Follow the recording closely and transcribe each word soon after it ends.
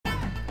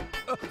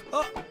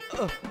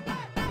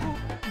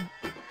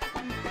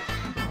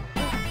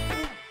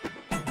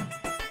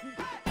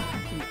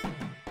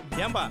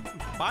ஏன்பா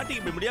பாட்டிக்கு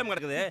இப்படி முடியாம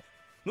கிடக்குது?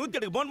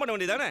 108க்கு போன் பண்ண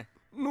வேண்டியதானே?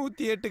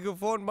 108க்கு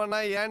ஃபோன் பண்ணா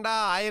ஏன்டா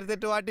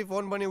 1008 வாட்டி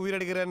ஃபோன் பண்ணி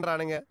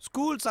உயிரெடுக்கிறேன்றானுங்க.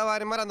 ஸ்கூல்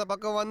சவாரி மாதிரி அந்த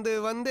பக்கம்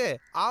வந்து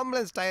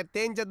ஆம்புலன்ஸ் டயர்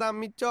தேஞ்சதான்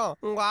மிச்சம்.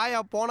 உங்க ஆயா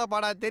போன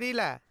பாடா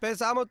தெரியல.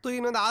 பேசாம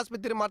தூக்கின்னு வந்து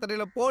ஆஸ்பத்திரி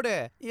மாத்திரையில போடு,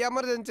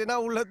 எமர்ஜென்சினா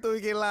உள்ள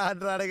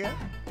தூக்கிடலான்றானுங்க.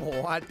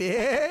 பாட்டி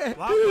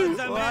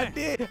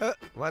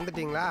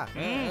வந்துட்டீங்களா?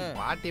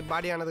 பாட்டி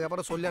பாடி ஆனதுக்கு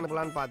அப்புறம் சொல்லி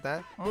அனுப்பலான்னு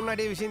பார்த்தேன்.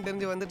 முன்னாடியே விஷயம்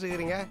தெரிஞ்சு வந்துட்டு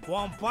இருக்கிறீங்க.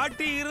 உன்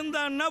பாட்டி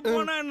இருந்தா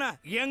போனா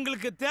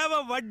எங்களுக்கு தேவை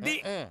வட்டி.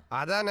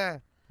 அதானே,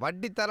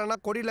 வட்டி தரனா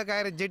கொடியில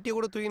காயிற ஜெட்டி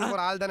கூட தூக்கின்னு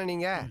போற ஆள் தானே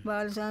நீங்க.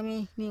 பாலசாமி,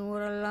 நீ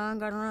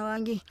ஊரெல்லாம் கடனை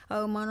வாங்கி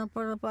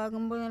அவமானப்பட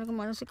பார்க்கும்போது எனக்கு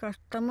மனசு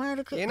கஷ்டமா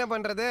இருக்கு. என்ன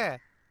பண்றது,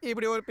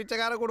 இப்படி ஒரு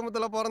பிச்சைக்கார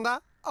குடும்பத்துல பிறந்தா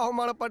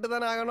அவமானப்பட்டு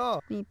தானே ஆகணும்.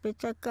 நீ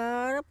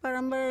பிச்சைக்கார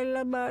பரம்பரை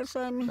இல்ல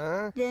பாலசாமி,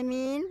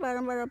 ஜமீன்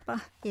பரம்பரைப்பா.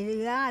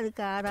 இதுதான்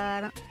அதுக்கு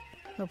ஆதாரம்.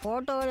 இந்த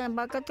போட்டோவில் என்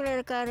பக்கத்துல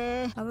இருக்காரு,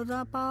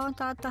 அவர்தான் பாவம்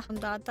தாத்தா.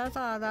 தாத்தா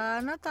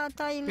சாதாரண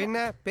தாத்தா இல்ல,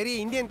 பின்ன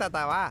பெரிய இந்தியன்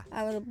தாத்தாவா?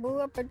 அவர்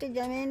பூவைப்பட்டி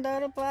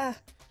ஜமீன்தாருப்பா.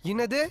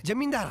 என்னது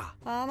ஜமீன்தாரா?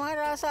 ஆமா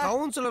ராசா.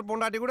 கவுன்சிலர்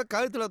பொண்டாட்டி கூட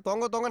கழுத்துல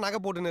தொங்க நகை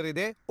போட்டு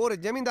நிறுது. ஒரு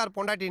ஜமீன்தார்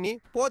பொண்டாட்டி நீ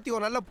போத்தி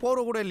ஒரு நல்ல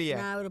போற கூட இல்லையே.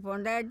 நான் ஒரு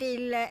பொண்டாட்டி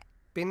இல்ல,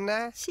 பின்ன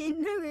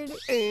சின்ன வீடு.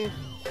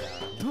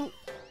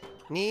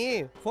 நீ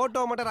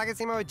போட்டோ மட்டும்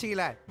ரகசியமா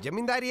வச்சுக்கல,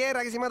 ஜமீன்தாரியே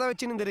ரகசியமா தான்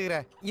வச்சுன்னு இருக்கிற.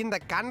 இந்த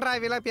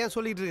கன்றாவிலாம் பேன்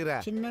சொல்லிட்டு இருக்கிற.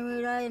 சின்ன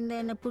வீடா இருந்த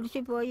என்ன பிடிச்சி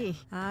போய்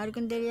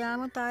யாருக்கும்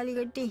தெரியாம தாலி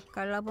கட்டி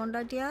கள்ளா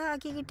பொண்டாட்டியா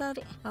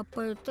ஆக்கிக்கிட்டாரு.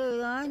 அப்ப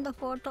எடுத்ததுதான் இந்த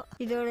போட்டோ.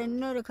 இதோட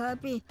இன்னொரு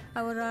காப்பி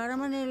அவர்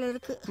அரண்மனையில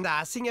இருக்கு. இந்த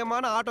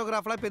அசிங்கமான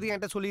ஆட்டோகிராஃப்லாம் பெரிய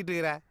என்கிட்ட சொல்லிட்டு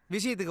இருக்கிற.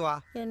 விஷயத்துக்கு வா.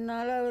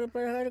 என்னால அவர்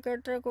பிரகர்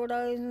கட்ட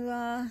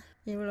கூடாதுதான்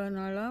இவ்வளவு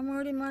நாளா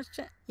மூடி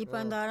மறைச்சேன். இப்ப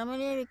அந்த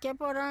அரண்மனையை விற்க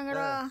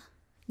போறாங்கடா.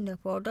 இந்த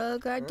போட்டோவை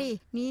காட்டி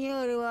நீ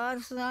ஒரு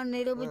வாரிசு தான்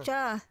நிரூபிச்சா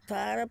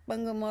தார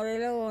பங்கு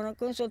முறையில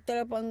உனக்கும்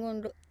சொத்துல பங்கு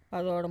உண்டு.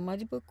 அதோட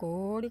மதிப்பு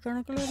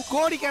கோடிக்கணக்கில்.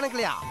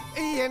 கோடிக்கணக்கிலையா?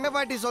 என்ன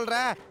பாட்டி சொல்ற?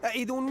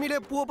 இது உண்மையிலே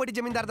பூவப்பட்டி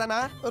ஜமீன்தார் தானா?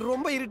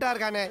 ரொம்ப இருட்டா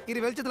இருக்கானே,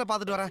 இரு வெளிச்சத்துல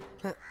பாத்துட்டு வரேன்.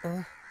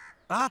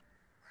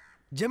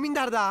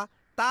 ஜமீன்தார் தான்.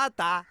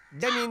 தாத்தா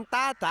ஜமீன்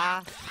தாத்தா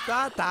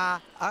தாத்தா.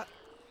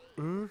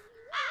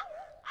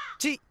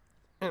 சி,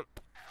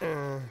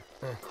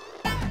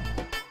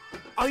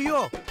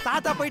 ஐயோ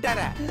தாத்தா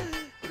போயிட்டார.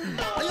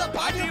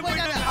 பாட்டி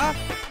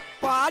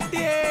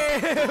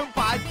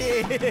பாட்டி,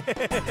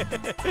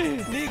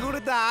 நீ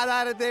கொடுத்த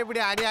ஆதாரத்தை இப்படி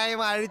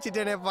அநியாயமா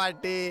அழிச்சிட்டேனே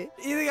பாட்டி.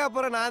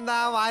 இதுக்கப்புறம் நான்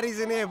தான்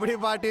வாரிசுன்னு எப்படி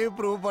பாட்டி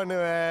ப்ரூவ்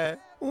பண்ணுவேன்?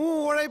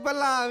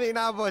 உழைப்பெல்லாம்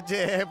வீணா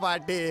போச்சு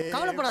பாட்டி.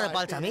 கவலைப்படாத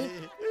பால்சாமி,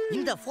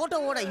 இந்த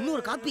போட்டோவோட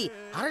இன்னொரு காப்பி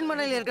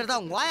அரண்மனையில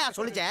இருக்கிறதா உங்க வாயா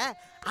சொல்லிச்ச,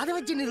 அதை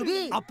வச்சு நிரூபி.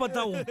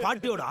 அப்பதான் உன்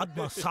பாட்டியோட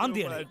ஆத்மா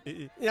சாந்தி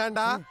அடையும்.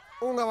 ஏண்டா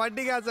உங்க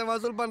வட்டி காசை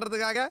வசூல்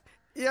பண்றதுக்காக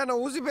ஏன்னா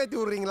ஊசி பேத்தி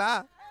விடுறீங்களா?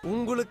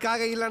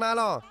 உங்களுக்காக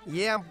இல்லனாலும்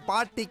என்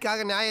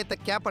பாட்டிக்காக நியாயத்தை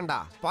கேப்பண்டா.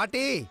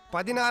 பாட்டி,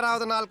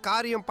 16வது நாள்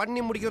காரியம்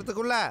பண்ணி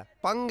முடிக்கிறதுக்குள்ள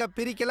பங்க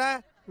பிரிக்கல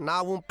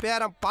நான் உன்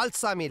பேரன்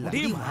பால்சாமி இல்ல.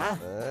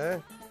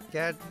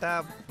 கேட்ட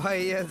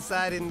பையன்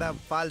சார் இந்த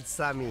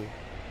பால்சாமி.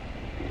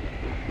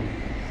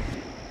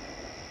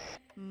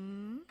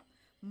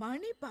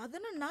 மணி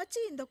 11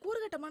 ஆச்சு. இந்த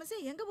கூறுகட்ட மனசே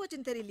எங்க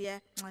போச்சுன்னு தெரியலையே.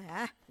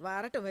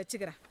 வரட்டும்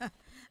வச்சுக்கிறேன்.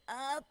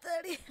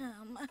 அத்தடி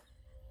அம்மா.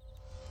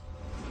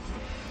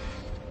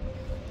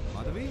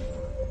 மாதவி,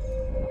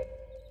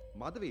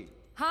 மாதவி.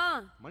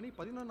 மணி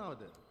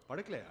 11ஆவது,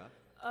 படுக்கலையா?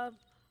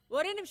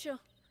 ஒரே நிமிஷம்,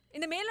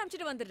 இந்த மேல்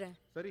அனுப்பிச்சிட்டு வந்துடுறேன்.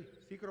 சரி,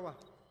 சீக்கிரம் வா.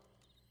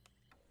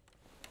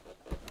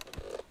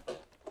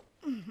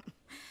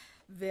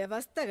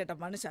 விவஸ்தை கட்ட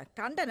மனுஷன்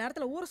கண்ட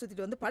நேரத்துல ஊரை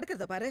சுத்திட்டு வந்து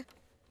படுக்கிறத பாரு.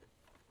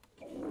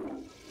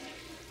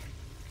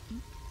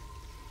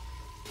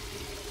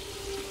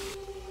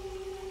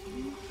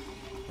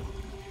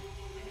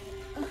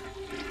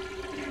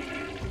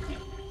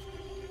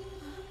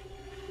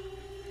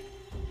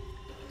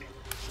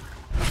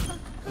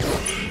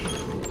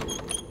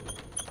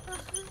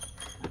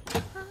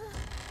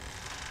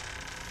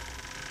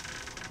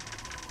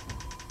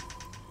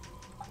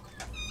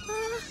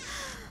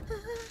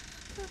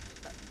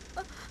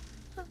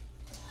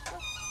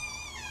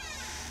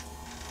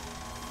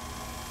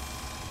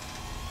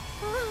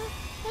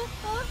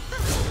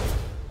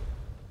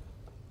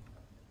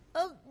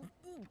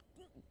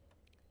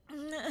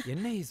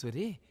 என்ன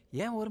ஈஸ்வரி,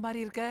 ஏன் ஒரு மாதிரி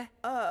இருக்க?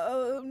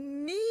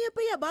 நீ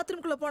எப்பயா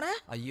பாத்ரூம்குள்ள போன?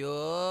 ஐயோ,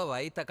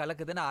 வயித்த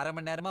கலக்குதுன்னு 1/2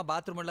 மணி நேரமா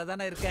பாத்ரூம் உள்ள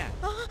தானே இருக்கேன்.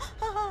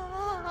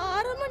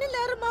 1/2 மணி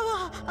நேரமாவா?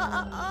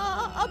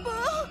 அப்போ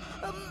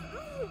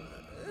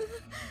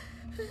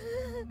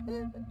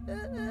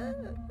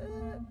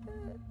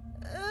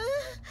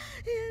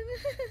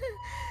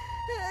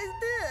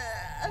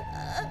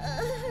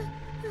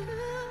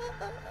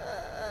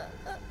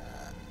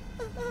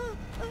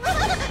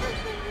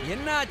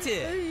என்னாச்சு?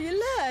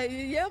 இல்ல,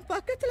 என்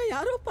பக்கத்துல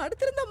யாரோ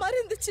படுத்திருந்த மாதிரி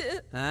இருந்துச்சு.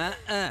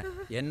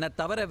 என்ன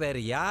தவிர வேற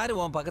யாரு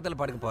உன் பக்கத்துல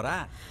படுக்க போறா?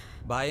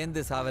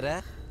 பயந்து சாவர,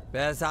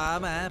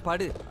 பேசாம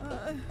படு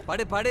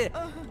படு படு.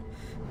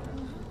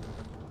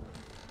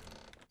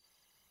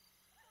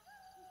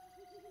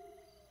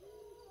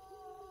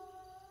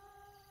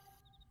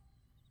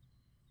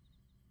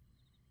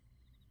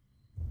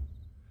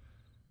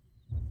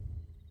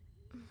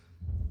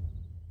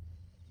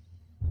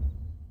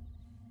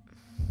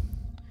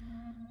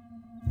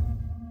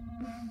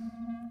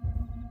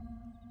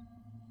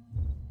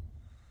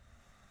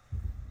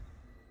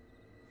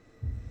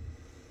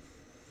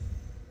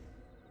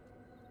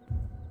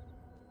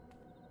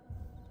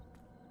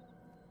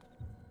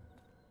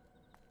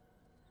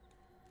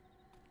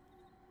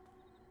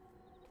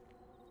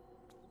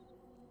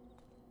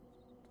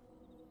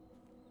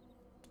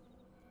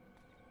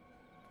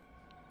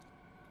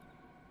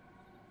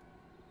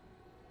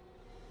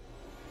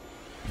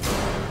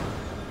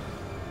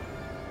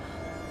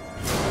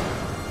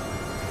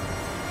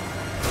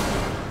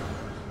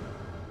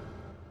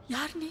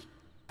 யார் நீ?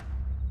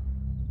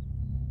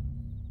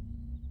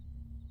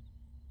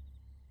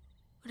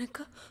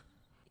 உனக்கு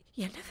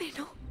என்ன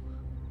வேணும்?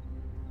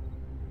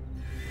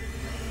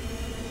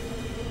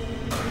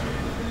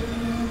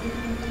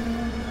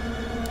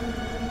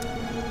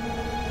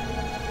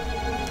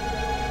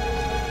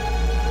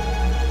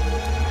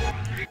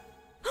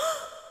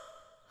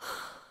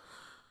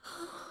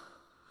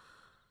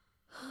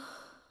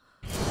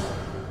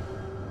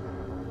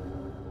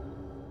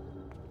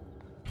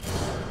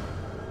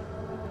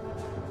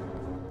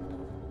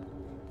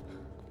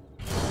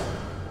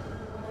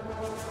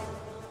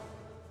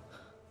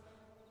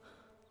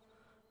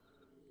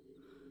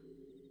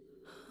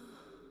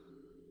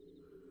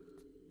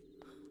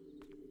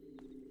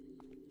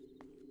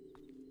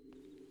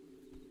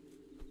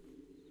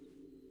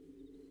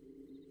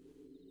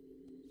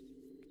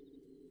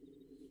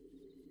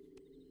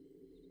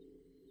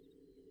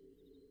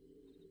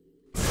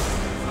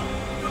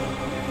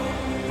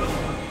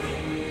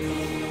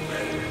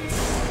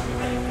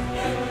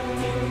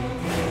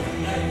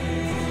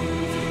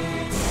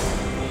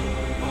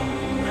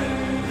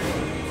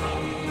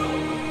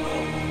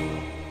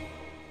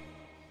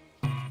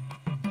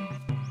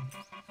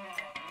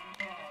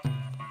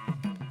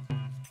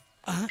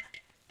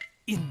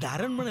 இந்த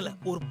அரண்மனையில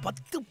ஒரு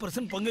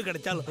 10% பங்கு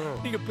கிடைச்சாலும்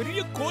நீங்க பெரிய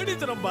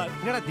கோடீஸ்வரன் பாஸ்.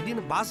 என்னடா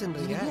திடீர்னு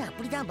பாஸ்ன்றீங்க?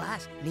 அப்படிதான்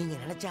பாஸ். நீங்க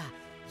நினைச்சா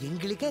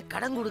எங்களுக்கே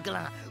கடன்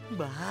கொடுக்கலாம்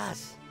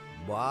பாஸ்.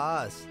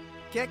 பாஸ்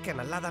கேட்க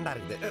நல்லா தான்டா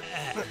இருக்குது.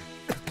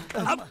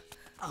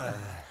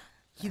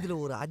 இதுல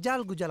ஒரு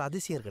அஜால் குஜால்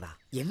அதிசயம் இருக்குடா.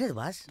 என்னது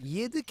பாஸ்?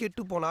 எது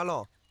கெட்டு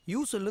போனாலும்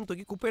யூஸ் இல்லைன்னு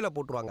தூக்கி குப்பையில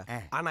போட்டுருவாங்க.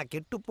 ஆனா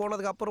கெட்டு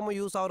போனதுக்கு அப்புறமும்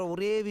யூஸ் ஆகிற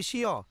ஒரே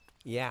விஷயம்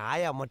என்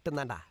ஆயா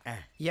மட்டும்தான்டா.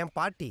 என்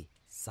பாட்டி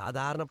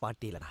சாதாரண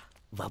பாட்டி இல்லடா,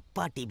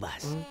 வப்பாட்டி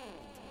பாஸ்.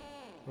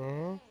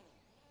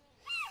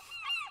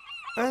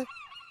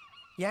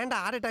 ஏன்டா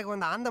ஹார்ட் அட்டாக்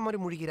வந்து அந்த மாதிரி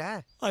முழிக்கிற?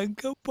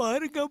 அங்க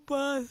பாருங்க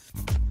பாஸ்.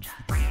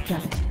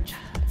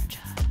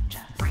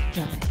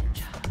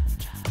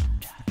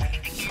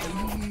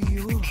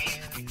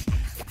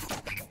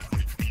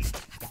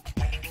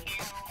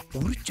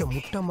 உரிச்ச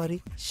முட்டை மாதிரி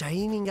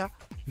ஷைனிங்கா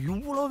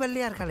இவ்வளோ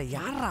வெள்ளையா இருக்கால,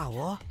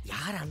 யாராவோ?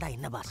 யாராண்டா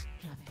என்ன பாஸ்?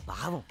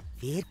 பாவம்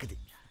வேர்க்குது.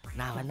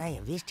 நான் வேணா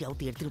என் வேஷ்டி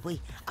அவுத்து எடுத்துட்டு போய்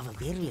அவன்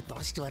வேர்வையை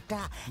தொடச்சிட்டு வரட்டா?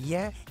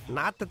 ஏன்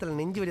நாத்தத்தில்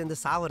நெஞ்சு வலி வந்து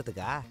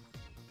சாவறதுக்கா?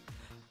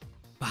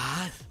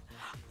 பாஸ்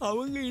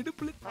அவங்க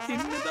இடுப்புல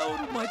சின்னதா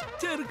ஒரு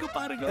மச்சம் இருக்கு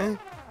பாருங்க.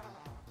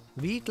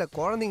 வீட்டில்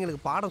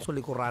குழந்தைங்களுக்கு பாடம்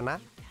சொல்லி கொடுறானா?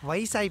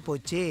 வயசாகி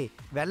போச்சு,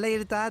 வெள்ளை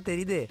எழுத்தா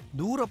தெரியுது,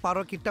 தூர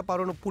பார்வை கிட்ட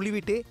பார்வைன்னு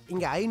புளிவிட்டு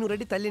இங்கே 500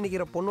 அடி தள்ளி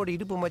நிற்கிற பொண்ணோட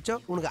இடுப்பு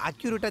மச்சம் உனக்கு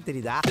அக்யூரேட்டாக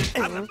தெரியுதா?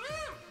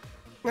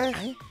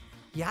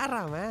 யாரா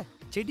அவன்?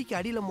 செடிக்கு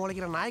அடியில்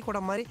முளைக்கிற நாய்க்கூட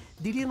மாதிரி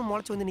திடீர்னு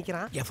முளைச்சி வந்து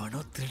நிற்கிறான். எவனோ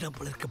திருடம்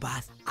போல இருக்கு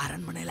பாஸ்.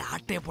 அரண்மனையில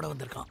ஆட்டையை போட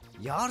வந்திருக்கான்.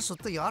 யார்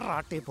சொத்து யார்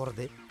ஆட்டையை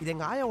போறது? இது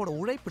எங்க ஆயாவோட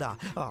உழைப்புடா.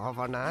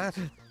 அவன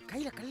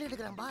கையில கல்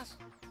எடுக்கிறான் பாஸ்.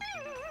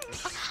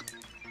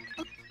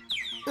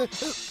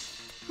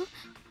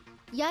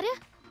 யாரு?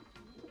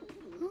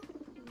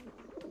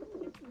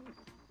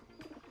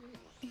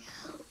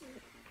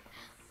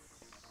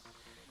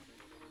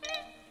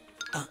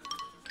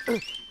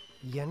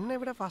 என்னை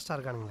விட ஃபாஸ்டா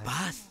இருக்கானுங்க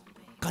பாஸ்.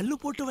 கல்லு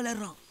போட்டு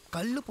விளையாடுறோம்.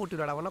 கல்லு போட்டு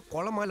விளையாடவனா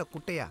குளமா இல்ல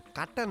குட்டையா?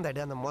 கட்டந்தாடி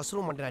அந்த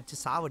மஷ்ரூம் மண்டை அடிச்சு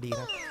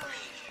சாவடிக்கிறேன்.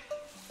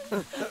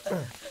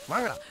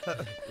 வாங்கடா.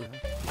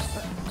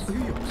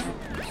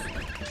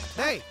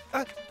 டேய்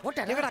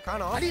போட்டா எங்கடா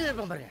காணோம்? அடியில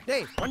இருப்பான் பாருங்க.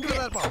 டேய் வண்டில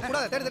தான் இருப்பான்.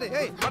 கூடாது தேடி தேடி.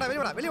 ஏய் வாடா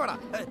வெளிய வாடா வெளிய வாடா.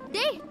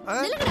 டேய்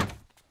நில்லுங்கடா.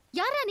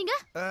 யாரா நீங்க?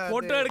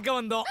 போட்டோ எடுக்க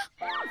வந்தோம்.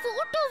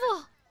 போட்டோவா?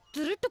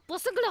 திருட்டு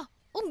பசங்களா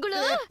உங்கள?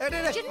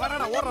 டேய்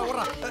வாடா ஓடுறா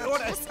ஓடுறா.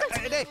 ஓடு.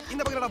 டேய்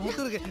இந்த பக்கடா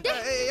முட்டு இருக்கு.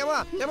 ஏமா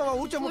ஏமா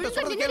உரிச்ச முட்டை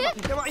சொல்றது கேளுமா?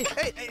 ஏமா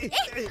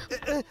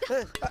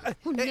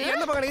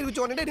என்ன பக்கடா இருக்கு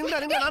சொன்னே. டேய் நில்லுடா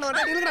நான்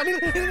வரேன். நில்லுடா.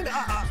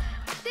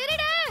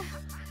 திருடே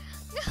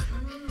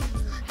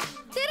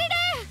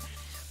திருடே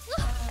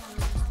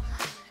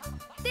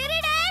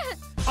திருடே.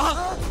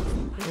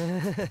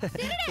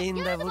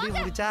 இந்த முடி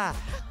முடிச்சா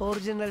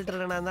ஒரிஜினல்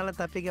திருடனா இருந்தாலும்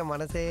தப்பிக்க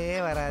மனசே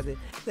வராது.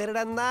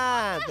 திருடன்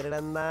தான்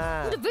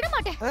விட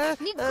மாட்டேன்.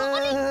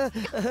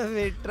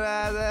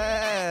 விட்றாத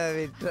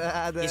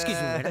விட்றாத.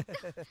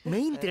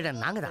 மெயின்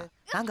திருடன் நாங்க தான்.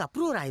 நாங்க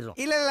அப்ரூவர் ஆயிரோம்.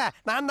 இல்ல இல்ல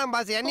நான் தான்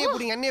பாஸ். என்னைய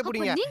புடிங்க என்னைய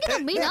புடிங்க. நீங்க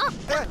தான் மெயினா?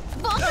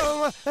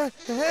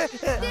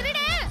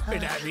 திருடே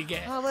விடாதீங்க.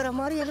 அவரை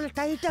மாதிரி எவ்வளவு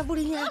டைட்டா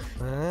புடிங்க.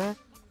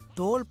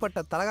 தோள்பட்ட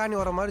தலகாணி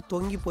வர மாதிரி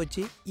தொங்கி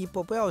போச்சு. இப்போ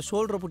போய் அவ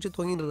ஷோல்டரை பிடிச்சி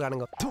தொங்கிட்டு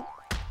இருக்கானுங்க.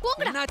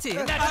 என்னாச்சு?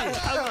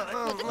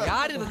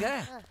 யாரு இவங்க?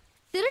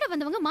 திருட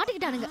வந்தவங்க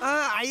மாட்டிக்கிட்டானுங்க.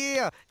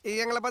 ஐயோ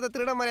எங்களை பார்த்தா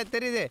திருட மாதிரியே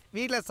தெரியுது.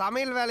 வீட்டுல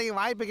சமையல் வேலைக்கு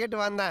வாய்ப்பு கேட்டு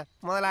வந்தேன்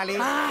முதலாளி.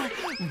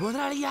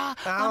 முதலாளியா?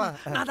 ஆமா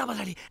நான் தான்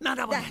முதலாளி.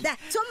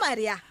 சும்மா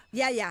இருயா.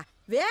 ஏயா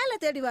வேலை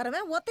தேடி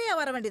வரவன் ஒத்தையா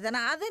வர வேண்டியதானே?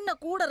 அது என்ன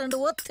கூட 2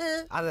 ஒத்து?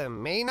 அது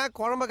மெயினா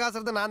குழம்பு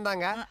காசுறது நான்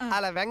தாங்க.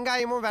 அதுல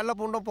வெங்காயமும் வெள்ளை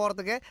பூண்டும்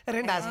போறதுக்கு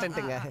 2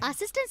 அசிஸ்டன்ட்டுங்க.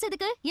 அசிஸ்டன்ஸ்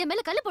எதுக்கு? என்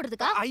மேல கல்லு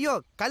போடுறதுக்கா? ஐயோ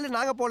கல்லு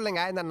நாங்க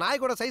போடலங்க. இந்த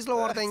நாய் கூட சைஸ்ல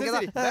ஓரத்த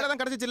இங்கதான் வேலை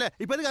தான் கிடைச்சிச்சுல.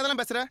 இப்போ எதுக்கு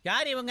அதெல்லாம் பேசுற?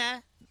 யார் இவங்க?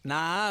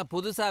 நான்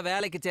புதுசா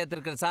வேலைக்கு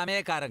சேர்த்திருக்கிற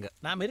சமயக்காரங்க.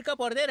 நாம இருக்க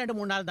போறதே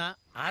 2-3 நாள் தான்.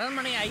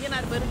 அரண்மனை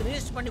ஐயனார் பேருக்கு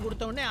ரிஜிஸ்டர் பண்ணி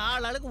கொடுத்த உடனே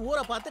ஆளுக்கு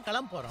ஊரை பார்த்து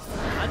கிளம்ப போறோம்.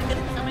 அதுக்கு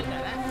எதுக்கு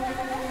சமையல்கார?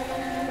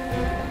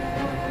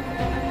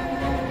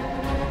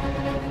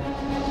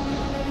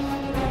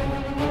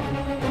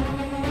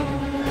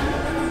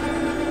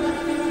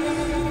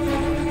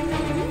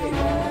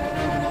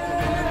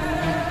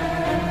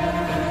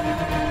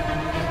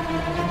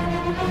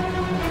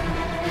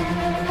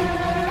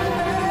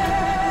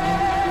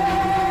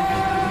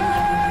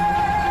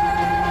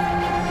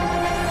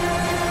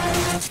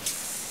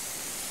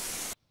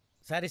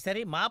 சரி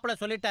சரி மாப்பிள்ள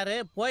சொல்லிட்டாரு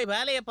போய்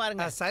வேலையை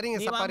பாருங்க. சரிங்க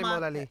சப்பாரி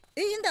முதலாளி.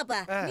 இந்தப்பா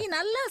நீ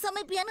நல்லா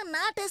சமைப்பியான்னு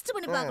நான் டெஸ்ட்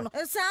பண்ணி பார்க்கணும்.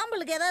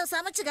 சாம்பிளுக்கு ஏதாவது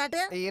சமைச்சு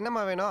காட்டு.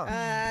 என்னம்மா வேணும்?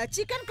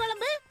 சிக்கன்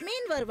குழம்பு,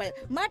 மீன் வறுவல்,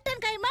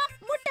 மட்டன் கைமா,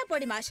 முட்டை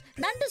பொடி மாஷ்,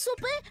 நண்டு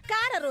சூப்பு,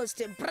 கார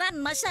ரோஸ்ட், பிரான்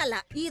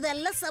மசாலா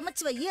இதெல்லாம்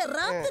சமைச்சு வை.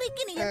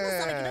 ராத்திரிக்கு நீ என்ன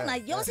சமைக்கணும்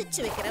நான்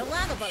யோசிச்சு வைக்கிறேன்.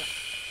 வாங்க போலாம்.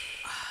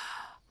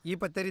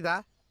 இப்ப தெரியுதா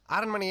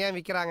அரண்மனை ஏன்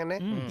விக்கிறாங்கன்னு?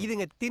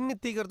 இதுங்க தின்னு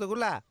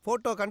தீக்கிறதுக்குள்ள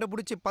போட்டோ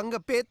கண்டுபிடிச்சு பங்க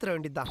பேத்துற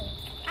வேண்டியதுதான்.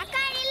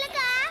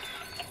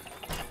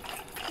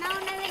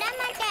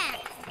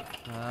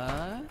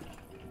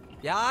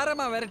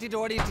 யாரம்மா விரட்டிட்டு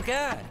ஓடிட்டு இருக்க?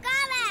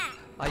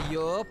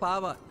 ஐயோ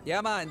பாவம்.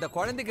 ஏமா இந்த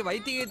குழந்தைக்கு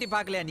வைத்தியம் கீத்தி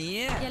பார்க்கலையா நீ?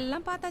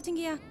 எல்லாம்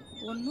பார்த்தாச்சுங்கய்யா,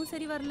 ஒன்றும்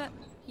சரி வரல.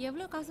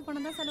 எவ்வளோ காசு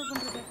பணம் தான் செலவு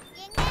பண்றது?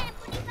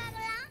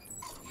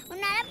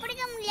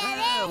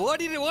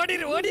 ஓடிடு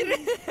ஓடிடு ஓடிடு.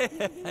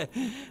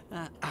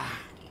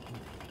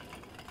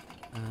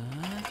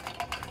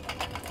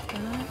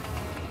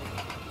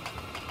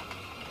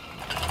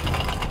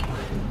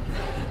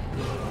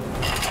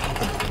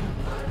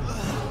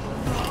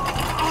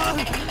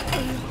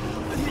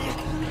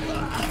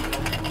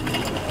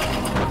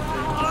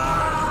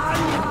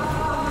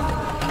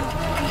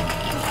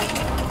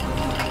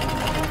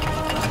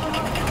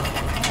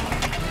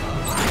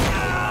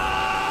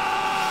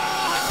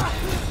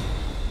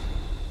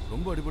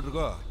 ரொம்ப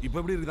அடிபட்டிருக்கோ? இப்ப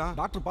எப்படி இருக்குதான்?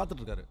 டாக்டர்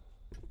பார்த்துட்டு இருக்காரு.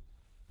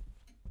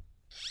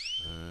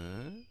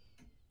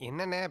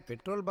 என்னண்ணே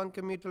பெட்ரோல் பங்க்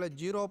மீட்டர்ல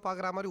ஜீரோ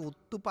பாக்குற மாதிரி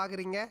உத்து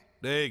பாக்குறீங்க?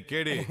 டேய்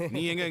கேடி,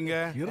 நீ எங்க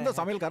இருந்த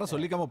சமையல்காரன்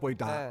சொல்லிக்காம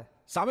போயிட்டான்.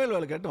 சமையல்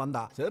வேலை கேட்டு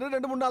வந்தா. சரி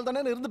 2-3 நாள்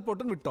தானே இருந்துட்டு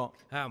போட்டுன்னு விட்டோம்.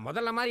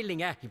 முதல்ல மாதிரி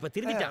இல்லைங்க, இப்ப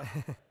திரும்பிட்டான்.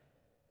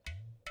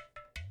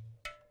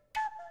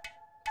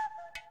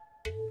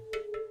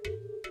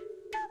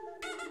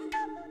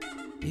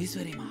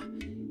 ஈஸ்வரிமா,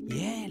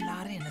 ஏன்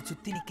எல்லாரும் என்ன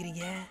சுத்தி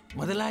நிக்கிறீங்க?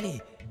 முதலாளி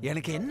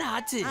எனக்கு என்ன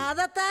ஆச்சு?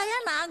 அதத்தாயா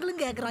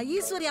நாங்களும் கேக்குறோம்.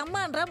 ஈஸ்வரி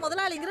அம்மான்ற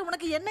முதலாளிங்கிற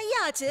உனக்கு என்னையா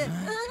ஆச்சு?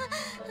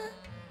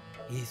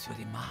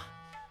 ஈஸ்வரிமா,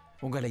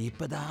 உங்களை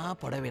இப்பதான்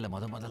புடவையில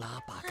முதலா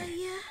பாக்க.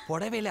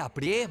 புடவையில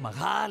அப்படியே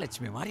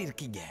மகாலட்சுமி மாதிரி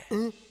இருக்கீங்க.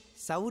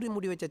 சௌரி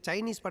முடி வச்ச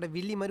சைனீஸ் பட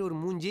வில்லி மாதிரி ஒரு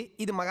மூஞ்சி.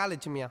 இது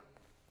மகாலட்சுமியா?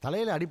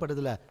 தலையில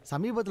அடிபட்டதுல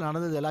சமீபத்தில்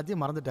நடந்தது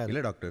எல்லாத்தையும் மறந்துட்டாரு.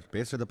 இல்ல டாக்டர்,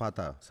 பேசுறத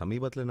பார்த்தா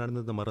சமீபத்தில்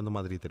நடந்தது மறந்த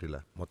மாதிரி தெரியல.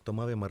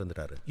 மொத்தமாவே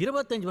மறந்துட்டாரு.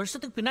 25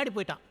 வருஷத்துக்கு பின்னாடி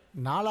போயிட்டான்.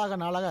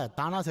 நாளாக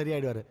தானா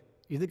சரியாயிடுவாரு.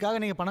 இதுக்காக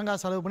நீங்க பணம்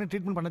காசு செலவு பண்ணி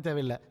ட்ரீட்மெண்ட் பண்ண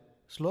தேவையில்லை.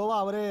 ஸ்லோவா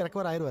அவரே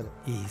ரெக்கவர் ஆயிடுவாரு.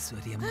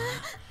 ஈஸ்வரி அம்மா,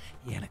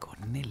 எனக்கு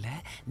ஒண்ணு இல்ல,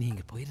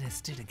 நீங்க போய்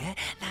ரெஸ்ட் எடுங்க,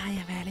 நான்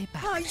என் வேலையை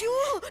பார்க்கிறேன். ஐயோ,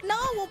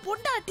 நான் உன்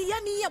பொண்டாட்டியா,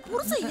 நீ என்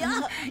புருஷையா?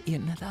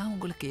 என்னதான்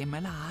உங்களுக்கு என்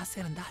மேல ஆசை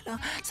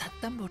இருந்தாலும்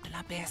சத்தம்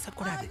போட்டுலாம்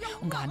பேசக்கூடாது.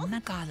 உங்க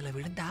அண்ணன் காதுல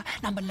விழுந்தா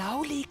நம்ம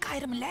லவ் லீக்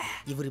ஆயிரும்ல.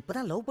 இவர்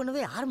இப்பதான் லவ்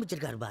பண்ணவே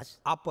ஆரம்பிச்சிருக்காரு பாஸ்.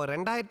 அப்போ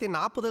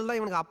 2040 தான்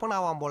இவனுக்கு அப்பன்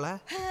ஆவான் போல.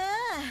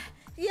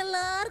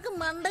 எல்லாருக்கும்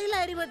மண்டையில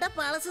அடிபட்டா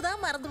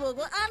பழசுதான் மறந்து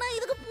போகும். ஆனா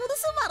இதுக்கு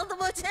புதுசு மறந்து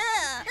போச்சே.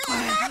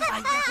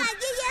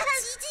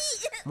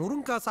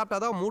 முருங்காய்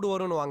சாப்பிட்டாதான் மூடு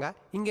வரும்னுவாங்க.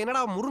 இங்க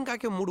என்னடா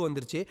முருங்காய்க்கு மூடு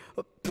வந்துருச்சு.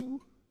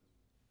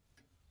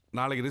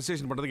 நாளைக்கு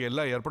ரெஜிஸ்ட்ரேஷன் பண்றதுக்கு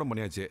எல்லா ஏற்பாடும்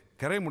பண்ணியாச்சு.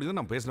 கரை முடிஞ்சது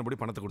நான் பேசினபடி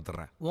பணத்தை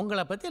கொடுத்துறேன்.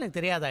 உங்களை பத்தி எனக்கு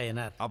தெரியாதா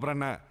என்ன? அப்புறம்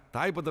என்ன,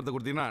 தாய் பத்திரத்தை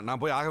கொடுத்தீங்கன்னா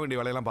நான் போய் ஆக வேண்டிய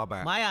வேலையெல்லாம்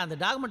பார்ப்பேன். மாயா, அந்த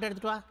டாக்குமெண்ட்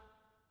எடுத்துட்டு வா.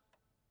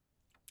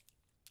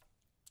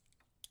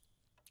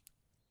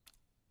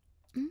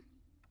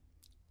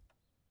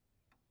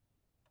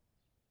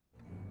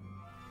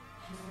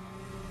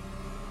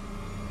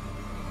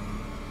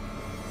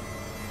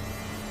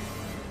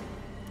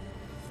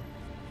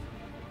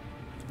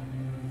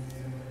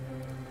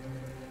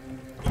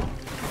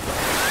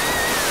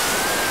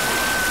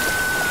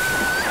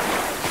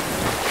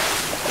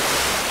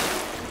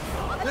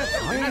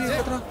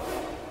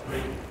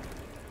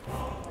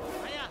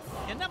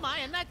 என்னம்மா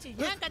என்னாச்சு?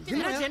 ஏன்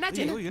கத்திட்டு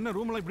என்னாச்சு? என்ன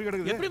ரூம்ல இப்படி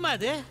கிடக்குது? எப்படிமா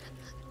அது?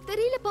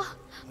 தெரியலப்பா,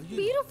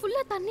 பீரோ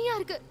ஃபுல்லா தண்ணியா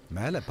இருக்கு.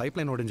 மேல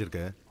பைப்லைன்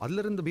உடைஞ்சிருக்கு.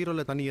 அதுல இருந்து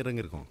பீரோல தண்ணி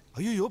இறங்கி இருக்கும்.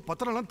 ஐயோ,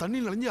 பத்திரம்லாம் தண்ணி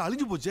நனைஞ்சு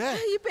அழிஞ்சு போச்சே.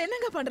 இப்போ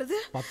என்னங்க பண்றது?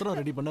 பத்திரம்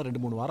ரெடி பண்ண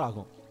 2-3 வாரம்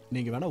ஆகும்.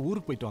 நீங்க வேணா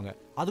ஊருக்கு போயிட்டு வாங்க,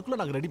 அதுக்குள்ள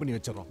நாங்க ரெடி பண்ணி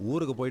வச்சிடறோம்.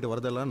 ஊருக்கு போயிட்டு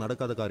வரதெல்லாம்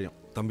நடக்காத காரியம்.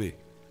 தம்பி,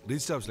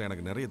 ரிஜிஸ்டர் ஆஃபீஸ்ல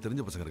எனக்கு நிறைய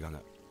தெரிஞ்ச பசங்க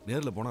இருக்காங்க.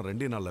 நேர்ல போனா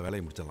 2 நாள்ல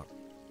வேலையை முடிச்சிடலாம்.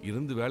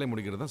 இருந்து வேலை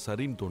முடிக்கிறது தான்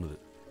சரின்னு தோணுது.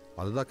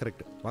 அதுதான்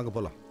கரெக்ட். வாங்க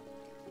போலாம்.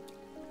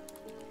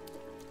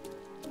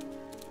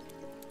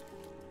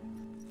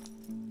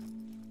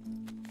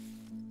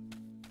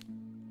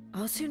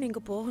 அவசியம் நீங்க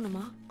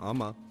போகணுமா?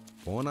 ஆமா,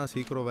 போனா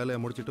சீக்கிரம் வேலையை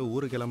முடிச்சிட்டு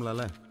ஊருக்கு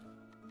கிளம்பலாம்ல.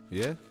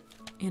 ஏ,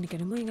 எனக்கு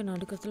என்னமோ இங்க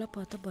நடக்கிறதுல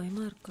பார்த்தா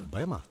பயமா இருக்கு.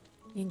 பயமா?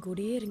 என்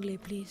கூடயே இருங்களே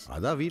ப்ளீஸ்.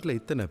 அதான் வீட்டில்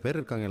இத்தனை பேர்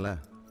இருக்காங்கல்ல.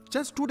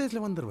 ஜஸ்ட் 2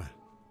 டேஸ்ல வந்துடுவேன்.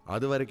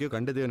 அது வரைக்கும்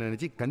கண்டதையும்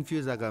நினைச்சு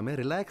கன்ஃபியூஸ் ஆகாம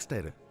ரிலாக்ஸ்ட்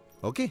ஆயிரு.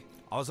 ஓகே?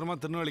 அவசரமா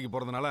திருநெல்வேலிக்கு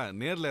போறதுனால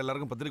நேர்ல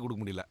எல்லாருக்கும் பத்திரிக்கை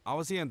கொடுக்க முடியல.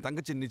 அவசியம் என்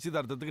தங்கச்சி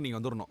நிச்சயதார்த்தத்துக்கு நீங்க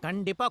வந்துடணும்.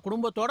 கண்டிப்பா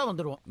குடும்பத்தோட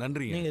வந்துருவோம்.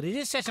 நன்றி. நீங்க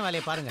ரிஜிஸ்ட்ரேஷன்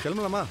வேலையை பாருங்க.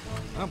 கிளம்பலாமா?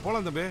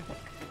 போலாம் தம்பி.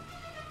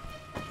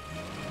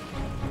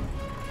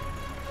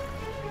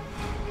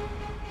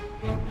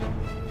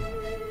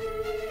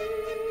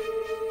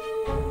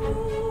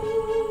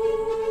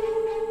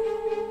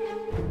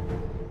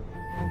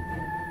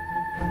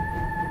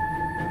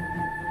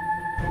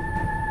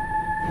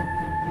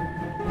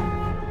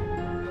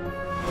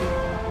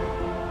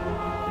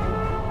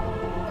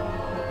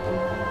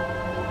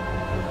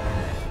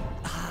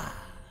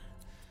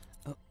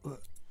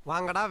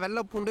 வாங்கடா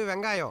வெள்ளை பூண்டு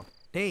வெங்காயம்.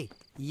 டேய்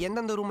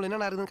எந்தெந்த ரூம்ல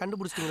என்ன இருக்குன்னு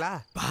கண்டுபிடிச்சிட்டீங்களா?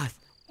 பாஸ்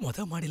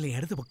முத மாடியில்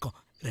இடது பக்கம்,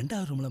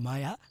 2வது ரூம்ல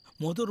மாயா,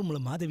 முதல் ரூம்ல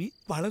மாதவி,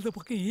 வலது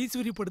பக்கம்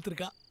ஈஸ்வரி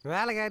படுத்திருக்கா.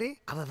 வேலைக்காரி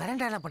அவ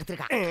வெரண்டால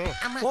படுத்திருக்கா.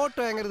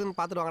 போட்டோ எங்க இருக்குன்னு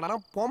பார்த்துட்டு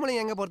வாங்கடா. பொம்பளை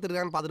எங்க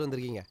படுத்திருக்கான்னு பார்த்துட்டு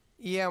வந்திருக்கீங்க.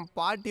 என்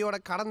பாட்டியோட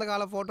கடந்த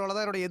கால போட்டோல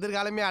தான் என்னோட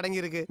எதிர்காலமே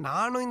அடங்கி இருக்கு.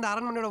 நானும் இந்த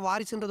அரண்மனையோட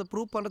வாரிசுன்றதை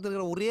ப்ரூவ்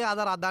பண்றதுக்கு ஒரே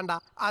ஆதாரம் அதான்டா.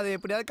 அதை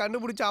எப்படியாவது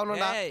கண்டுபிடிச்சு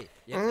ஆகணும்டா.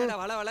 என்னடா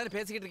வள வளன்னு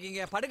பேசிக்கிட்டு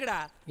இருக்கீங்க? படுங்கடா.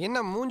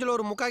 என்ன மூஞ்சில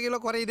ஒரு 3/4 கிலோ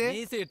குறையுது?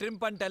 மீசை ட்ரிம்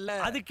பண்ணிட்டல்ல.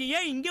 அதுக்கு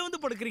ஏன் இங்க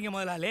வந்து படுக்கிறீங்க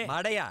முதலாளி?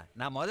 மடையா,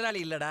 நான்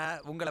முதலாளி இல்லடா.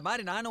 உங்களை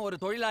மாதிரி நானும் ஒரு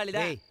தொழிலாளி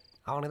தான்.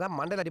 அவனுக்கு தான்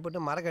மண்டல்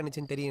அடிபட்டு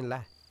மரக்கணிச்சுன்னு தெரியும்ல.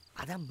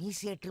 அதான்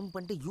மீசையை ட்ரிம்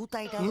பண்ணிட்டு யூத்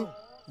ஆயிட்டான்.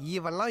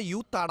 இவெல்லாம்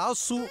யூத்தாடா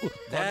சூ.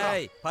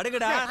 டேய்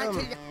படுங்கடா.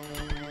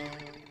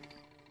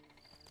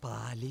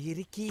 பால்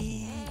இருக்கி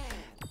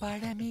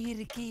பழமி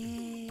இருக்கி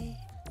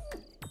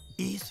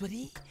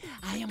ஈஸ்வரி,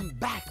 ஐ அம்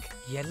பேக்.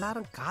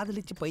 எல்லாரும்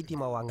காதலிச்சு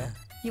பைத்தியமாவாங்க.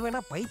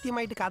 இவனா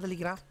பைத்தியமாயிட்டு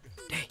காதலிக்கிறான்.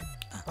 டேய்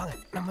வாங்க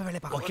நம்ம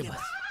வேலைய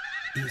பார்க்கலாம்.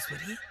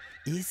 ஈஸ்வரி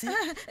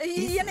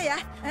என்னையா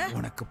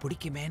உனக்கு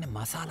பிடிக்குமேன்னு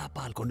மசாலா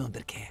பால் கொண்டு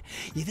வந்திருக்கேன்.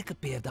 இதுக்கு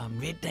பேர் தான்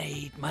மிட்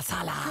நைட்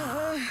மசாலா.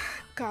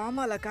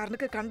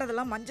 காமாலக்காரனுக்கு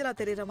கண்டதெல்லாம் மஞ்சளா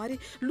தெரியற மாதிரி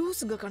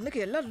லூசுங்க கண்ணுக்கு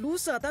எல்லாம்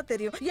லூசா தான்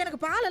தெரியும். எனக்கு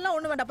பால் எல்லாம்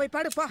ஒண்ணு வேண்டாம், போய்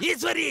பாடுப்பா.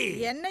 ஈஸ்வரி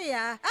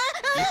என்னையா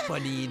இப்ப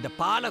நீ இந்த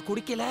பாலை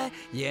குடிக்கல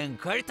என்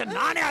கழுத்தை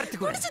நானே அறுத்து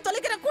குடிச்சு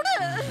தொலைக்கிறேன். கூட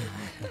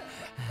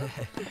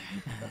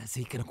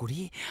சீக்கிரம் குடி.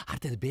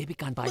 அடுத்தது பேபி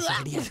கான் பாய்ச்சல்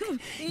கிடையாது.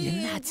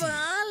 என்னாச்சு?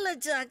 பால்ல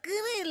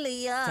சக்கரை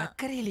இல்லையா?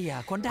 சக்கரை இல்லையா?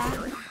 கொண்டா.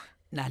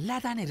 நல்லா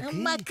தானே இருக்கு.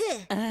 மக்கு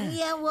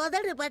என்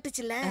உதடு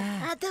பட்டுச்சுல,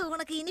 அத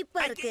உனக்கு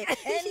இனிப்பா இருக்கு.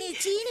 நீ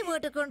சீனி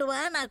போட்டு கொண்டு வா,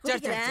 நான்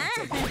குடிக்கிறேன்.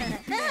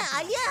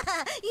 ஐயா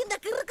இந்த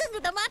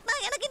கிறுக்கங்கிட்ட மாட்டினா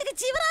எனக்கு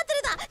இன்னைக்கு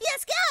சிவராத்திரி தான்.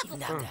 எஸ்கேப்.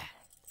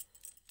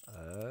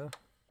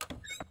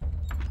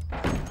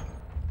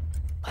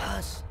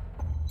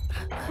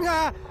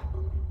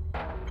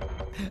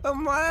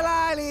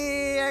 முதலாளி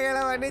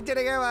எங்களை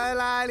மன்னிச்சிடுங்க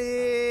முதலாளி.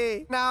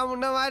 நான்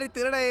முன்ன மாதிரி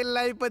திருட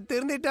இல்லை, இப்ப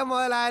திருந்திட்டேன்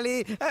முதலாளி.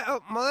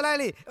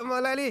 முதலாளி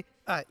முதலாளி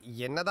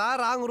என்னதான்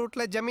ராங்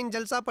ரூட்ல ஜமீன்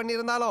ஜல்சா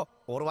பண்ணியிருந்தாலும்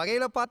ஒரு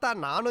வகையில பார்த்தா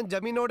நானும்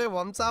ஜமீனோட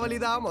வம்சாவளி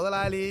தான்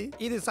முதலாளி.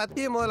 இது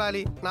சத்தியம்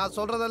முதலாளி, நான்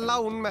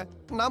சொல்றதெல்லாம் உண்மை,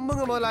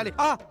 நம்புங்க முதலாளி.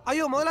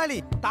 ஐயோ முதலாளி,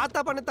 தாத்தா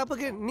பண்ண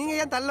தப்புக்கு நீங்க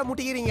ஏன் தள்ள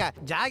முட்டிக்கிறீங்க?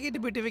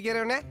 ஜாக்கெட் பிட்டு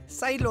வைக்கிறவனே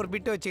சைட்ல ஒரு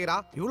பிட்டு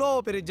வச்சுக்கிறான். இவ்வளோ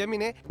பெரிய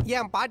ஜமீனு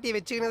என் பாட்டியை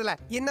வச்சுக்கிறதுல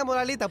என்ன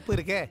முதலாளி தப்பு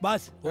இருக்கு?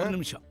 பாஸ் ஒரு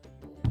நிமிஷம்.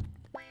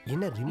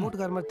 என்ன ரிமோட்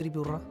கார் மாதிரி திருப்பி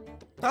விடுறான்?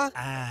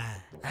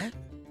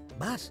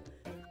 பாஸ்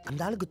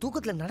அந்த ஆளுக்கு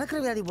தூக்கத்துல நடக்கிற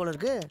வியாதி போல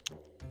இருக்கு.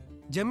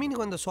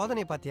 ஜமீனுக்கு வந்த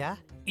சோதனை பாத்தியா?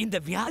 இந்த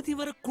வியாதி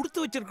வர கொடுத்து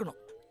வச்சிருக்கணும்.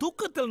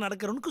 தூக்கத்தில்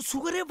நடக்கிறவனுக்கு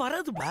சுகரே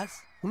வராது பாஸ்.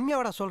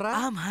 உண்மையாவடா சொல்ற?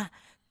 ஆமா,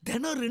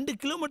 தினம் 2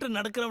 கிலோமீட்டர்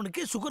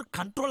நடக்கிறவனுக்கு சுகர்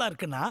கண்ட்ரோலா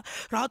இருக்குன்னா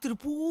ராத்திரி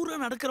பூரா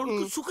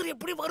நடக்கிறவனுக்கு சுகர்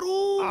எப்படி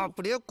வரும்?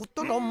 அப்படியே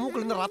குத்தம்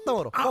மூக்குல இருந்து ரத்தம்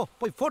வரும்.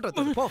 போய் போட்டோ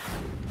எடுத்து போ.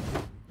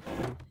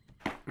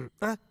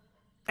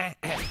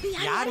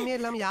 யாருமே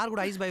இல்லாம யார்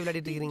கூட ஐஸ் பாய்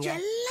விளையாடிட்டு இருக்கீங்க?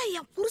 எல்லாம்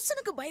என்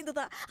புருஷனுக்கு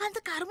பயந்துதா. அந்த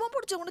கர்மம்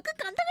பிடிச்சவனுக்கு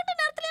கண்ட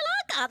நேரத்துல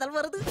எல்லாம் காதல்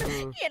வருது.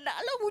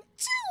 என்னால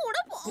உச்சி கூட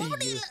போக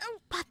முடியல.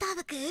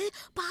 பத்தாதுக்கு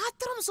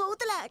பாத்ரூம்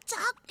சோத்துல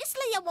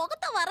சாக்லேட்ஸ்ல என்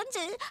முகத்தை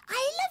வரைஞ்சு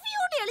ஐ லவ்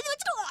யூ எழுதி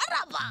வச்சுட்டு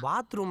ஓடுறாப்பா.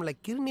 பாத்ரூம்ல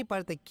கிருணி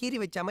பழத்தை கீறி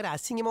வச்ச மாதிரி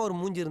அசிங்கமா ஒரு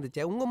மூஞ்சி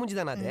இருந்துச்சு. உங்க மூஞ்சி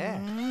தானே அது?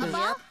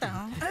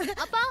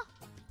 அப்பா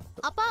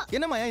அப்பா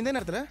என்னம்மா இந்த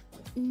நேரத்துல?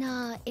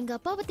 நான் எங்க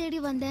அப்பாவை தேடி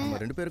வந்தேன். நம்ம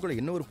 2 பேருக்குள்ள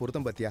என்ன ஒரு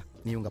பொருத்தம் பாத்தியா?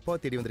 நீ உங்க அப்பாவை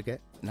தேடி வந்திருக்க,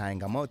 நான்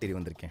எங்க அம்மாவை தேடி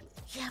வந்திருக்கேன்.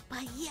 என்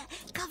பையன்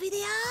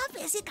கவிதையா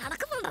பேசி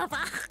கணக்கு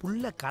பண்றப்பா.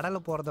 புள்ள கடலை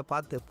போறத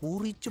பார்த்து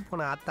பூரிச்சு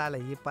போன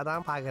ஆத்தால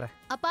இப்பதான் பாக்குறேன்.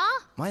 அப்பா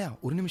மாயா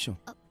ஒரு நிமிஷம்.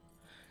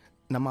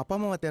 நம்ம அப்பா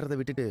அம்மாவை தேடுறதை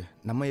விட்டுட்டு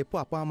நம்ம எப்போ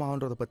அப்பா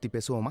அம்மான்றத பத்தி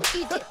பேசுவோமா?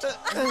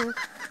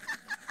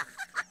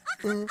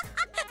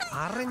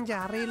 அரைஞ்ச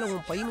அறையில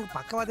உன் பையனுக்கு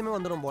பக்கவாதமே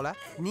வந்துடும் போல.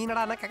 நீ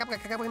என்னடா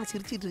கக்கன்னு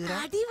சிரிச்சிட்டு இருக்க?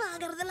 அடி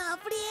வாங்குறதுல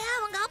அப்படியே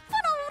அவங்க அப்பா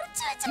நான்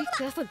உரிச்சு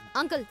வச்சிருக்கேன்.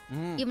 அங்கிள்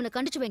இவனை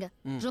கண்டிச்சு வைங்க,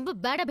 ரொம்ப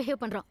பேடா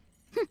பிஹேவ் பண்றான்.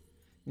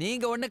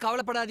 நீங்க ஒண்ணு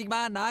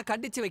கவலைப்படாதீங்கம்மா, நான்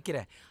கண்டிச்சு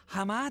வைக்கிறேன்.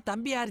 ஆமா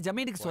தம்பி யார்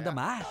ஜமீனுக்கு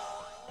சொந்தமா?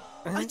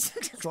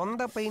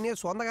 சொந்த பையனே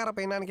சொந்தக்கார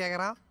பையனான்னு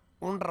கேக்குறான்.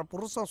 உன்ற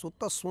புருஷன்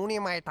சுத்த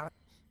சூனியமாயிட்டான்.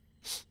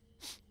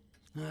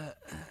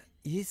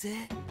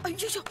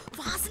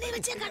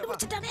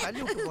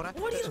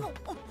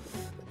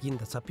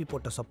 இந்த சப்பி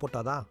போட்ட சப்போட்டா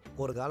தான்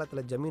ஒரு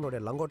காலத்துல ஜமீனோட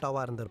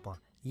லங்கோட்டாவா இருந்திருப்பான்.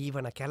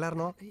 இவனை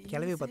கிளறணும்,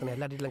 கிளவி பத்தின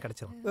எல்லா டீட்டெயிலும்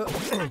கிடைச்சிடும்.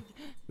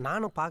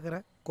 நானும்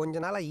பாக்குறேன் கொஞ்ச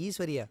நாளா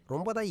ஈஸ்வரிய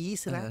ரொம்ப தான்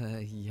ஈஸ்வர.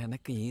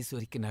 எனக்கு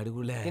ஈஸ்வரிக்கு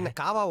நடுவுல என்ன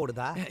காவா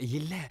ஓடுதா?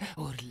 இல்ல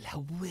ஒரு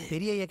லவ்.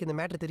 பெரிய ஐயாக்கு இந்த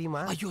மேட்டர்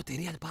தெரியுமா? ஐயோ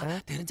தெரியாதுப்பா,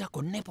 தெரிஞ்சா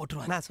கொன்னே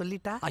போட்டுருவான். நான்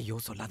சொல்லிட்டா? ஐயோ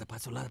சொல்லாதப்பா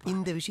சொல்லாதப்பா.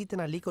 இந்த விஷயத்தை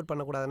நான் லீக் அவுட்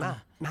பண்ண கூடாதுன்னா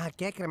நான்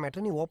கேட்கிற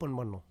மேட்டர் நீ ஓபன்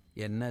பண்ணும்.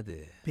 என்னது?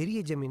 பெரிய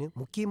ஜமீனு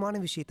முக்கியமான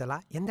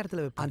விஷயத்தெல்லாம் எந்த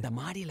இடத்துல வைப்ப? அந்த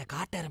மாடியில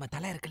காட்டெருமை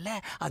தலை இருக்குல்ல,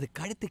 அது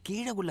கழுத்து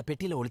கீழே உள்ள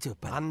பெட்டியில ஒளிச்சு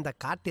வைப்பேன். அந்த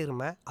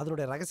காட்டெருமை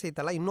அதனுடைய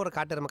ரகசியத்தெல்லாம் இன்னொரு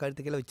காட்டெருமை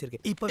கழுத்து கீழே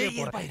வச்சிருக்கேன். இப்பவே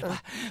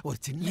ஒரு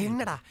சின்ன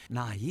என்னடா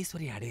நான்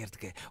ஈஸ்வரி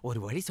அடையறதுக்கு ஒரு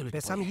வழி சொல்லி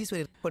பேசாம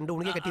ஈஸ்வரி பண்ணி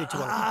உனக்கே கட்டி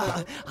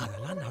வச்சுருவாங்க.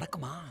 அதெல்லாம்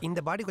நடக்குமா? இந்த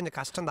பாடி கொஞ்சம்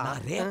கஷ்டம் தான்.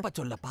 நான் ரேப்ப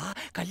சொல்லப்பா,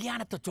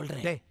 கல்யாணத்தை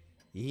சொல்றேன்.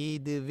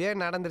 இதுவே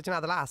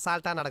நடந்துருச்சுன்னா அதெல்லாம்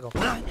அசால்ட்டா நடக்கும்.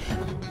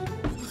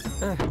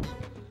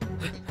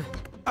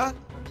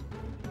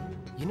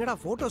 என்ன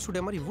என்னடா போட்டோ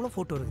ஸ்டுடியோ மாதிரி இவ்வளவு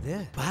போட்டோ இருக்குது?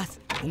 பாஸ்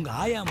உங்க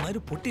ஆயா மாதிரி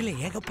பொட்டில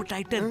ஏகப்பட்ட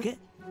ஐட்டம் இருக்கு.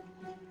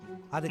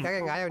 அதுக்காக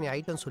எங்க ஆயா நீ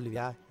ஐட்டம்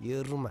சொல்லுவியா?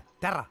 எருமை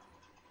தரா.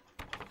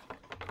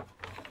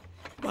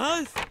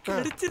 பாஸ்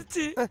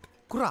கிடைச்சிருச்சு.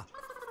 குரா.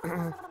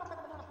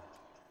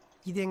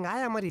 இது எங்க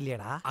ஆயா மாதிரி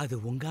இல்லையாடா?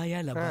 அது உங்க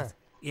ஆயா இல்ல பாஸ்,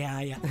 என்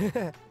ஆயா.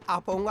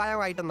 அப்ப உங்க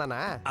ஆயா ஐட்டம்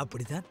தானே?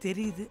 அப்படிதான்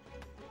தெரியுது.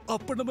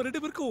 அப்ப நம்ம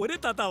 2 பேருக்கும் ஒரே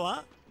தாத்தாவா?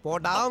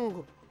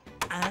 போடாங்க.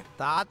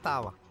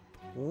 தாத்தாவா?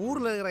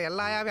 ஊர்ல இருக்கிற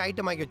எல்லா ஆயாவையும்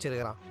ஐட்டம் ஆக்கி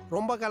வச்சிருக்கிறான்.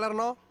 ரொம்ப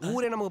கலர்னோ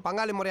ஊரே நமக்கு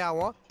பங்காளி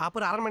முறையாகும்.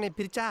 அப்புறம் அரண்மனையை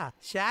பிரிச்சா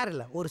ஷேர்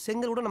இல்ல, ஒரு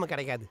செங்கல் கூட நமக்கு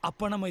கிடைக்காது.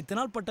 அப்ப நம்ம இத்தனை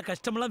நாள் பட்ட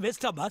கஷ்டமெல்லாம்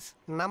வேஸ்டா பாஸ்?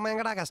 நம்ம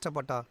எங்கடா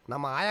கஷ்டப்பட்டோம்?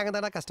 நம்ம ஆயாங்க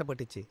தானே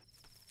கஷ்டப்பட்டுச்சு.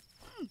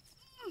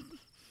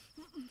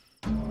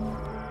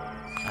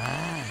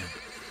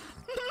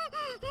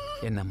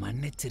 என்ன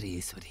மன்னிச்சிரு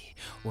ஈஸ்வரி,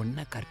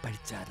 உன்னை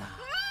கற்பழிச்சாதான்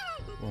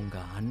உங்க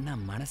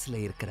அண்ணன் மனசுல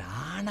இருக்கிற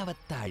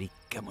ஆணவத்தை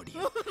அழிக்க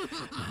முடியும்.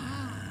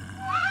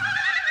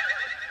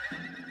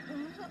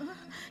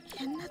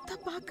 என்னத்த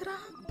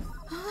பாக்குறான்?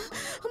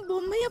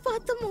 பொம்மைய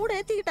பார்த்து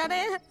மூடேத்திக்கிட்டானே.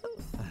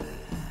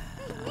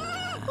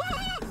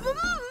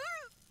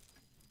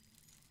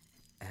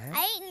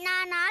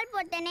 நான் நாள்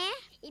போட்டனே,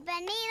 இப்ப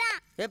நீதான்.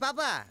 ஏ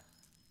பாப்பா,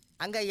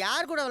 அங்க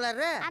யார் கூட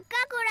விளையாடுற?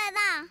 அக்கா கூட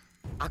தான்.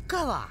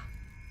 அக்காவா?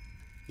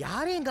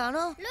 யாரையும்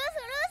காணோம்.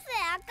 லூசு லூசு,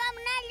 அக்கா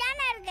முன்னாடி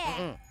தானே இருக்கு.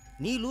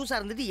 நீ லூசா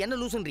இருந்துட்டு என்ன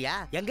லூசுன்றியா?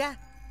 எங்க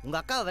உங்க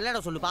அக்காவை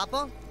விளையாட சொல்லு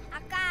பாப்போம்.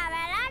 அக்கா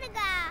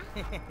விளையாடுக்கா.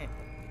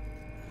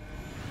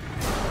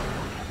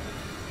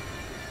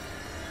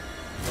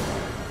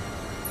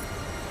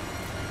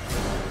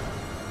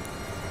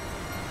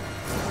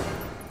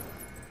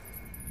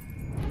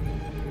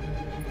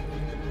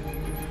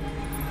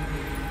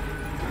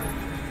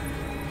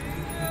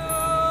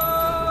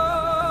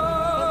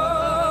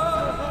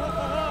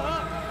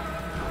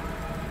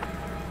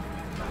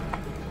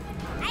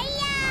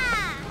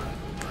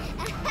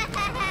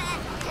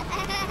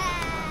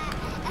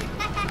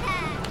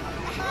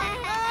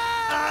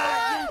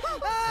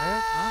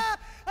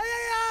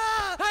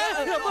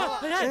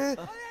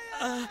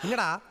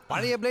 என்னடா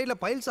பழைய பிளேட்ல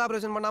பைல்ஸ்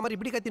ஆபரேஷன் பண்ண மாதிரி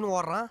இப்படி கத்தின்னு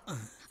ஓடுறான்?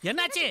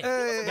 என்னாச்சு?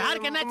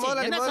 யாருக்கு என்னாச்சு?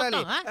 என்ன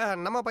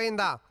சத்தம்? நம்ம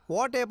பையன்தான்.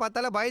 ஓட்டையை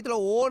பார்த்தால பயத்துல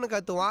ஓன்னு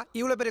கத்துவான்.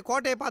 இவ்வளவு பெரிய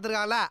கோட்டையை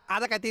பார்த்திருக்கான்ல,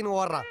 அதை கத்தின்னு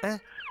ஓடுறான்.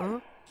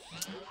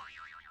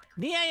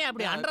 நீ ஏன்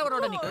அப்படி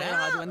அண்டரவரோட நிக்கிற?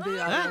 அது வந்து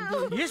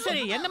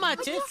ஈஸ்வரி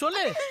என்னமாச்சு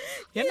சொல்லு.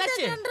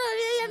 என்னாச்சு?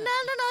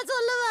 என்னன்னு நான்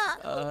சொல்லுவேன்.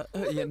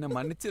 என்ன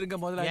மன்னிச்சிருங்க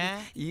முதல்ல.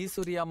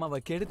 ஈஸ்வரி அம்மாவை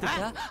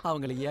கெடுத்துட்டா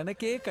அவங்களை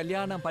எனக்கே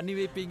கல்யாணம் பண்ணி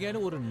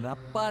வைப்பீங்கன்னு ஒரு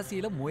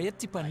நப்பாசியில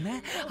முயற்சி பண்ண,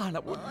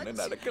 ஆனா ஒண்ணு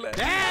நடக்கல.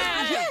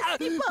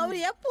 இப்ப அவர்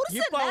என்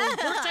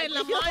புருஷன்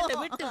இல்லம்மா, இந்த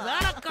வீட்டு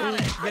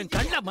வேலைக்காரன். என்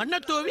கண்ட மண்ணை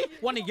தூவி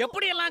உன்னை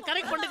எப்படி எல்லாம்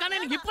கரெக்ட் பண்ணிருக்கானு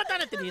எனக்கு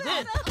இப்பதானே தெரியுது.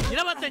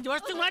 25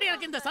 வருஷத்துக்கு முன்னாடி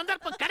எனக்கு இந்த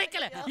சந்தர்ப்பம்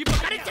கிடைக்கல, இப்ப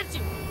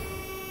கிடைச்சிருச்சு.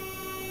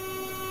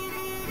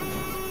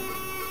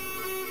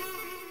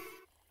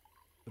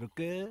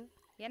 இருக்கு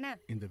என்ன?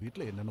 இந்த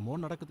வீட்ல என்னென்னமோ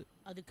நடக்குது.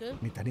 அதுக்கு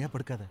நீ தனியா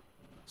படுக்காத,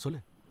 சொல்லு.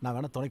 நான்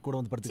வேணா துணை கூட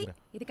வந்து படுத்துக்கிறேன்.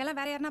 இதுக்கெல்லாம்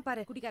வேற யாரனா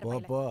பாரு, குடிக்கார போ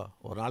பையல. போ,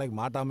 ஒரு நாளைக்கு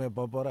மாட்டாம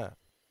போற.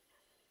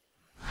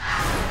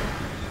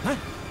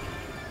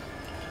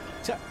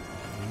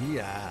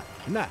 ஐயா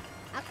என்ன?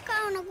 அக்கா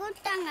உன்னை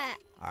கூப்பிட்டாங்க.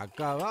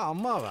 அக்காவா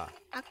அம்மாவா?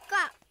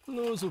 அக்கா.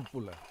 லூசு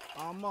புள்ள,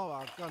 அம்மாவா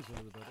அக்கான்னு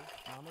சொல்லுது பாரு.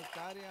 நம்ம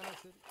காரியானா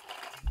சரி.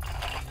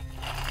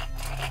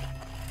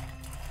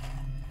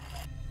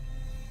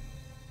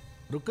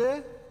 ருக்கு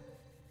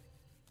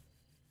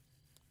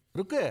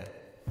ருக்கு,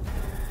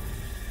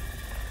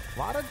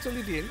 வர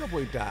சொல்லிட்டு எங்க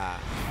போயிட்டா?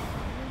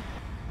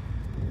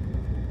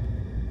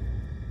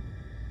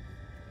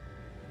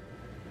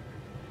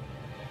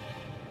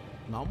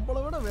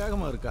 நம்மளை விட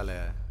வேகமா இருக்காளே.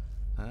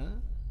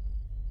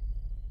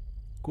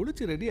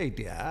 குளிச்சு ரெடி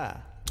ஆயிட்டியா?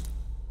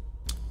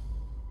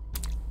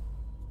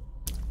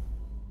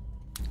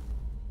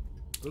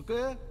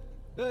 ருக்கு,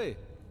 ஏய்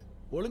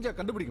ஒளிஞ்சா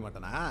கண்டுபிடிக்க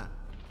மாட்டானா?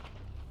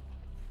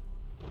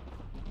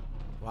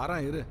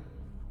 வாரான் இரு.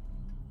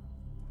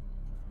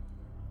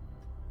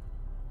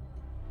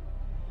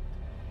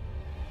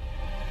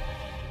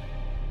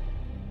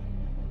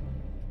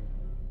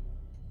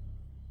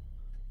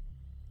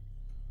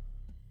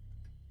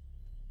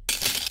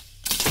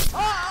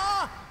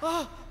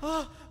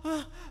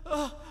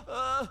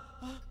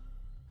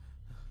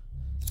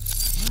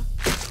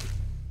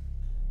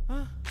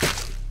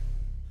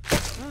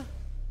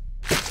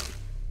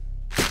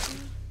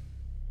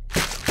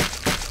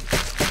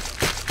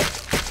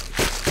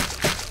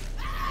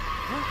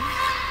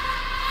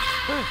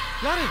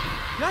 யாரு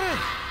யாரு?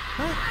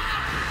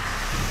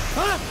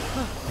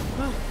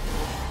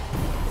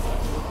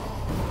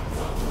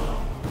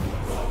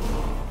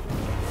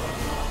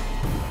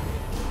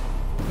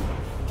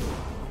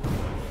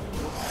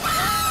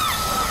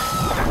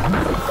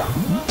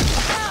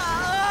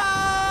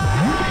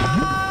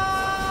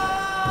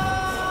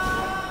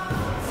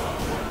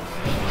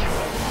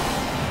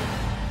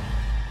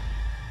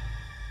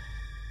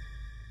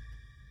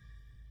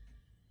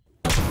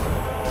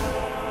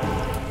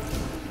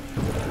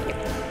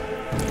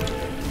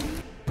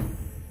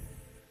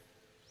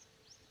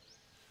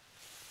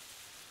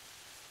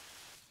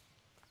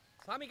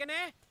 சாமி கண்ணே,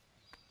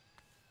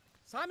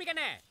 சாமி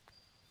கண்ணே,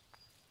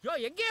 யோ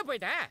எங்கேயே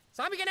போயிட்ட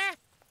சாமிக்கனே?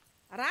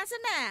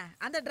 ராசண்ணே,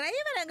 அந்த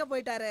டிரைவர் எங்க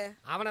போயிட்டாரு?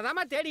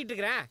 அவனதாமா தேடிட்டு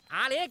இருக்கறேன்.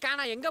 ஆளே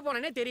காணா, எங்க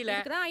போனேனே தெரியல.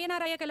 இதுதான்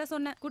ஐயனார் ஐயா கையில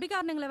சொன்னேன்,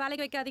 குடிகாரனுங்களை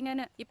வேலைக்கு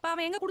வைக்காதீங்கன்னு. இப்ப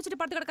அவன் எங்க குடிச்சிட்டு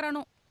படுத்து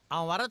கிடக்குறானோ.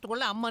 அவன்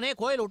வரதுக்குள்ள அம்மனே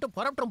கோயில் விட்டு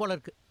புறப்பட்டும் போல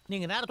இருக்கு.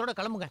 நீங்க நேரத்தோட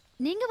கிளம்புங்க.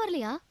 நீங்க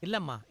வரலையா?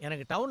 இல்லம்மா,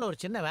 எனக்கு டவுன்ல ஒரு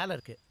சின்ன வேலை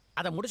இருக்கு,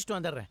 அதை முடிச்சுட்டு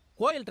வந்துடுறேன்.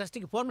 கோயில்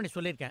ட்ரஸ்டிக்கு ஃபோன் பண்ணி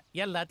சொல்லியிருக்கேன்,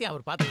 எல்லாத்தையும்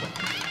அவர் பார்த்துக்கோ.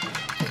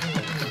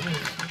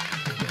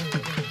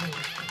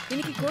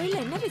 இன்னைக்கு கோயில்ல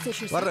என்ன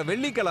விசேஷம்? வர்ற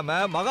வெள்ளிக்கிழமை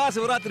மகா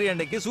சிவராத்திரி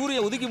அன்னைக்கு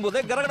சூரியன் உதிக்கும்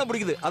போதே கிரகணம்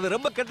பிடிக்குது. அது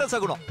ரொம்ப கெட்ட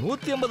சகுனம்.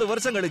 150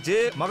 வருஷம் கழிச்சு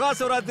மகா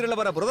சிவராத்திரியில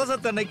வர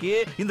பிரதோஷத்து அன்னைக்கு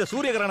இந்த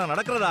சூரிய கிரகணம்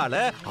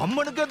நடக்கிறதால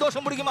அம்மனுக்கே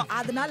தோஷம் பிடிக்குமா.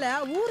 அதனால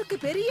ஊருக்கு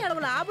பெரிய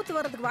அளவுல ஆபத்து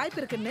வர்றதுக்கு வாய்ப்பு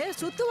இருக்குன்னு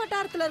சுத்து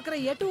வட்டாரத்துல இருக்கிற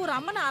 8 ஊர்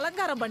அம்மனை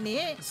அலங்காரம் பண்ணி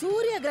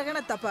சூரிய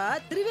கிரகணத்தப்ப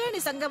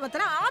திரிவேணி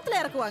சங்கமத்துல ஆத்துல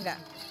இறக்குவாங்க.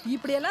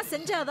 இப்படி எல்லாம்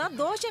செஞ்சாதான்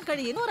தோஷம்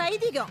கழியுன்னு ஒரு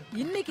ஐதீகம்.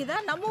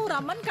 இன்னைக்குதான் நம்ம ஊர்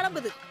அம்மன்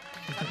கிளம்புது.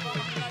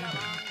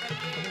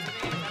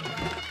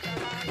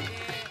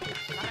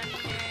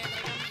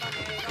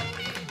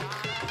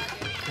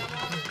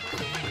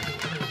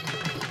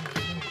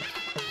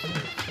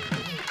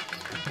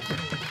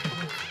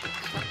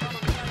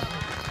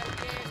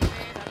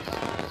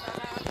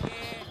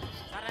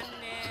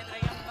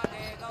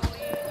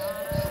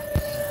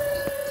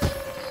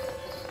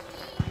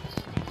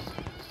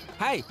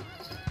 ஹாய்.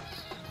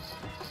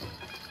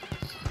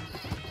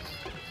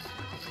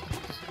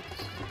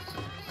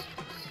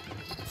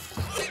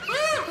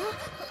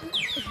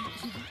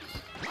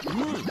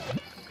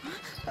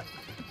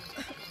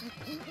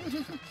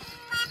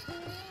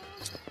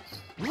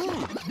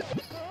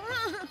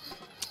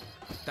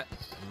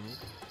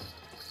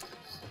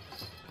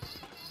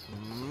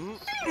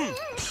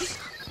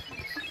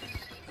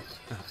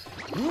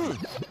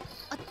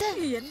 அத்தை,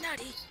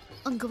 என்னடி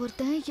அங்க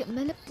ஒருத்தன் என்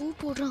மேல பூ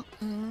போடுறான்.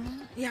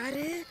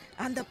 யாரு?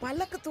 அந்த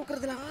பல்லக்கு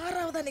தூக்குறதுல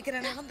 6ஆவதா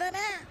நிக்கிறானே அவன்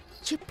தானே?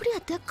 எப்படி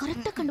அத்தை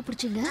கரெக்டா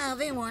கண்டுபிடிச்சீங்க?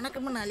 அவன் உனக்கு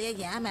முன்னாலேயே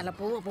என் மேல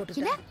பூவை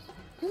போட்டுட்டான்.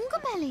 உங்க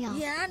மேலையா?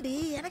 ஏன்டி,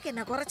 எனக்கு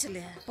என்ன குறைச்சல?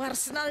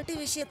 பர்சனாலிட்டி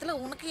விஷயத்துல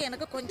உனக்கு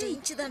எனக்கு கொஞ்சம்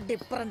இன்ச்சு தான்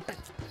டிஃபரண்ட்.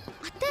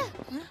 அத்தை,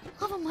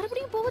 அவன்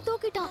மறுபடியும் பூவை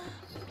தூக்கிட்டான்.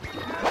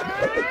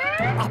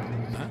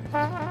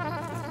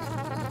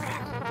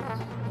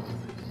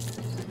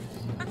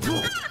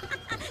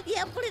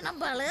 எப்படி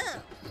நம்பாளு?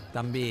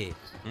 தம்பி,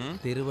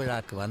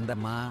 திருவிழாக்கு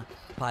வந்தமா,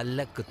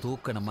 பல்லக்கு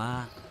தூக்கணுமா,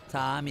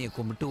 சாமியை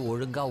கும்பிட்டு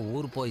ஒழுங்கா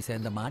ஊர் போய்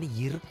சேர்ந்தமான்னு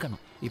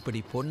இருக்கணும். இப்படி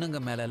பொண்ணுங்க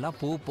மேல எல்லாம்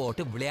பூ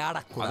போட்டு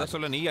விளையாடக்கூடாது. அத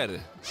சொல்ல நீ யாரு?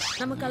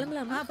 நம்ம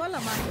கிளம்பலாமா?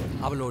 போலாமா?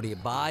 அவளுடைய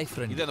பாய்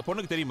ஃப்ரெண்ட். இது அந்த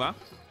பொண்ணுக்கு தெரியுமா?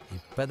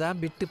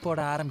 இப்பதான் பிட்டு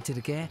போட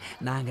ஆரம்பிச்சிருக்கேன்.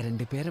 நாங்க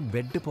 2 பேரும்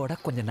பெட்டு போட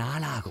கொஞ்சம்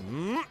நாள் ஆகும்.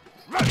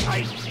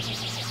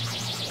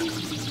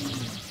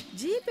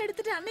 ஜீப்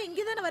எடுத்துட்டு அண்ணன்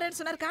இங்கதானே வரேன்னு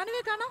சொன்னார்,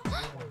 காணவே காணோம்.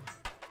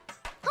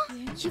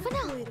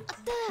 இவனா?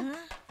 அத்தை,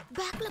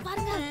 பேக்ல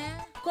பாருங்க.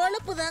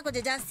 கொழுப்பு தான்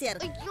கொஞ்சம் ஜாஸ்தியா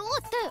இருக்கு. ஐயோ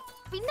அத்தை,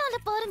 பின்னால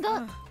பாருங்க.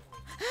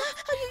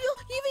 ஐயோ,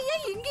 இவன்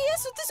ஏன் இங்கேயே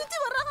சுத்தி சுத்தி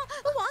வர்றான்?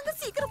 வாங்க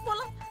சீக்கிரம்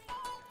போலாம்.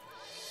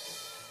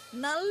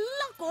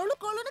 நல்லா கொழு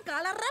கொழுன்னு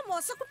கலர்ற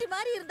மொசக்குட்டி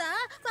மாதிரி இருந்தா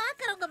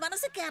பாக்குறவங்க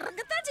மனசுக்கு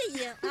இறங்கத்தான்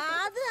செய்யும்.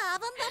 அது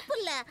அவன் தப்பு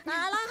இல்ல,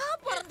 அழகா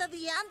பிறந்தது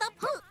ஏன்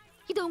தப்பு.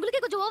 இது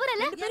உங்களுக்கு கொஞ்சம் ஓவர்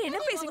இல்ல?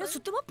 என்ன பேசுறீங்க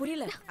சுத்தமா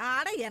புரியல.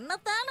 ஆட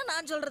என்னத்தானே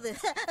நான் சொல்றது,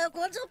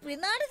 கொஞ்சம்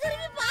பின்னாடி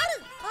திரும்பி பாரு.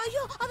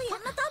 ஐயோ, அவன்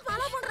என்னத்தான்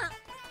ஃபாலோ பண்றான்.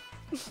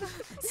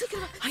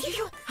 சீக்கிரம்.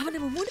 ஐயோ, அவன்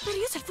நம்ம 3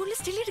 பேரையும் செல்போன்ல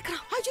ஸ்டில்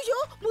எடுக்கறான். ஐயோ,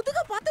 முதுக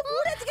பார்த்து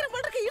மூட ஏத்திக்கிற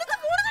போல இருக்கு. இழுத்து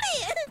மூடுங்கடி.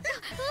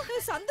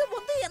 சந்து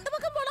பொந்து எந்த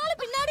பக்கம்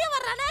போனாலும் பின்னாடியே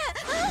வர்றானே.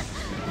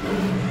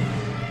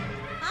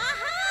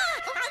 ஆஹா,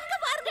 அங்க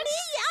பாருங்கடி,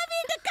 என்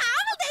வீட்டு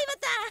காவல்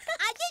தெய்வத்தை.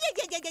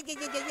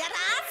 ஐயோ,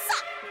 ராசா.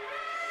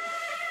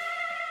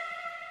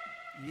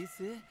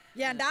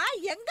 ஏண்டா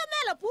எங்க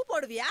மேல பூ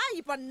போடுவியா?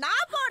 இப்ப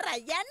நான்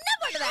போடுறேன், என்ன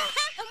பண்ணுவ?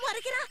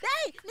 முறைக்கிறா.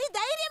 டேய், நீ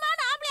தைரியமான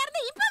ஆம்பளையா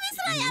இருந்து இப்ப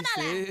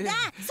வீசுறாயானால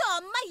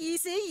சும்மா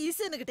ஈசு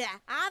ஈசுன்னுகிட்ட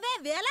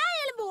அவன் விலா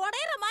எலும்பு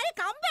உடையற மாதிரி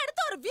கம்பு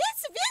எடுத்து ஒரு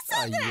வீசு வீசு.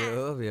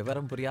 ஐயோ,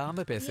 விவரம்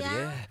புரியாம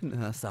பேசுறியே.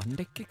 நான்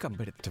சண்டைக்கு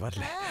கம்பு எடுத்துட்டு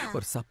வரல,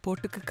 ஒரு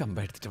சப்போர்ட்டுக்கு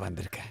கம்பு எடுத்துட்டு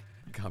வந்திருக்கேன்.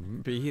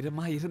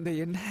 கம்பீரமா இருந்த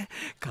என்ன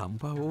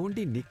கம்ப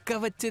ஊண்டி நிக்க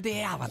வச்சதே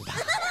அவன்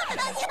தான்.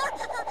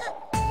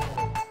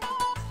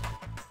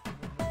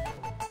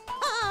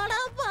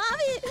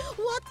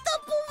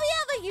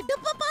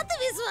 இடுப்ப பார்த்து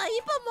வீசுவா,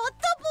 இப்ப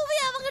மொத்த பூவை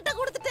அவங்கிட்ட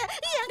கொடுத்துட்டு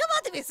எங்க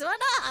பார்த்து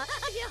வீசுவானா?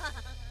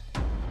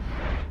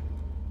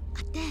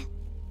 அத்தை,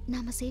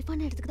 நாம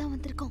சேஃபான இடத்துக்கு தான்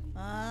வந்திருக்கோம்.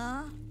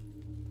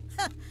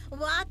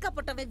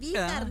 வாக்கப்பட்டவன்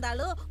வீக்கா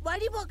இருந்தாலும்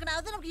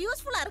வழிபோக்குனாவது நமக்கு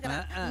யூஸ்ஃபுல்லா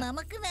இருக்கணும்.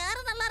 நமக்கு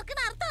நேரம் நல்லா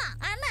இருக்குன்னு அர்த்தம்.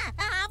 அண்ணா,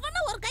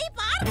 அவன ஒரு கை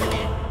பாரு.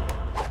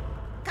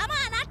 Come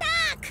on,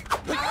 attack.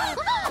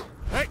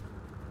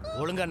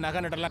 ஒழுங்கா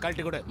நகை நட்டெல்லாம்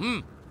கழட்டி கொடு.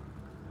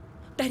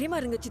 தைரியமா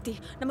இருங்க சித்தி,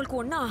 நம்மளுக்கு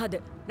ஒண்ணும் ஆகாது.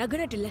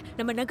 நகனட் இல்ல,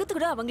 நம்ம நகத்து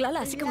கூட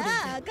அவங்களால அசைக்க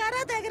முடியாது.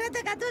 கராத்தே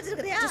கத்து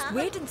வச்சிருக்கியா? Just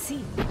wait and see.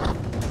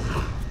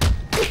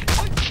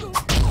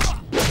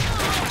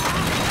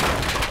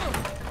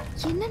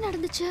 என்ன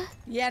நடந்துச்சு?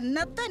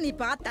 என்னத்த நீ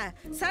பார்த்த?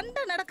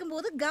 சண்டை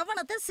நடக்கும்போது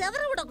கவனத்தை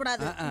செதற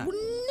விடக்கூடாது.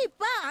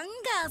 உன்னிப்பா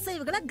அங்க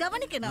அசைவுகளை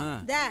கவனிக்கணும்.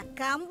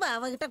 கம்ப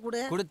அவகிட்ட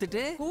கொடு.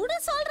 கொடுத்துட்டு கூட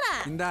சொல்ற.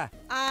 இந்தா.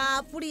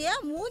 அப்படியே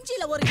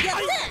மூஞ்சில ஒரு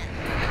எத்து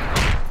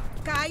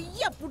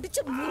கைய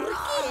புடிச்சு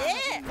முறுக்கி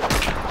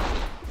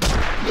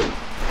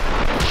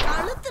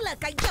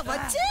கைய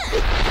வச்சு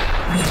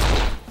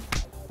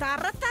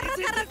தர தர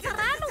தர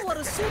தரன்னு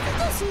ஒரு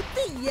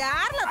சுத்தி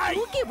யார்ல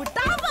தூக்கி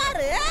விட்டா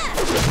பாரு.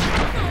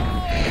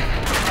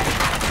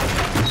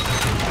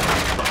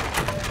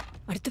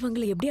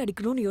 அடுத்தவங்களை எப்படி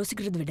அடிக்கணும்னு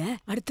யோசிக்கிறத விட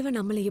அடுத்தவன்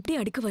நம்மளை எப்படி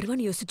அடிக்க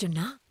வருவான்னு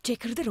யோசிச்சோம்னா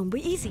ஜெயிக்கிறது ரொம்ப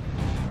ஈஸி.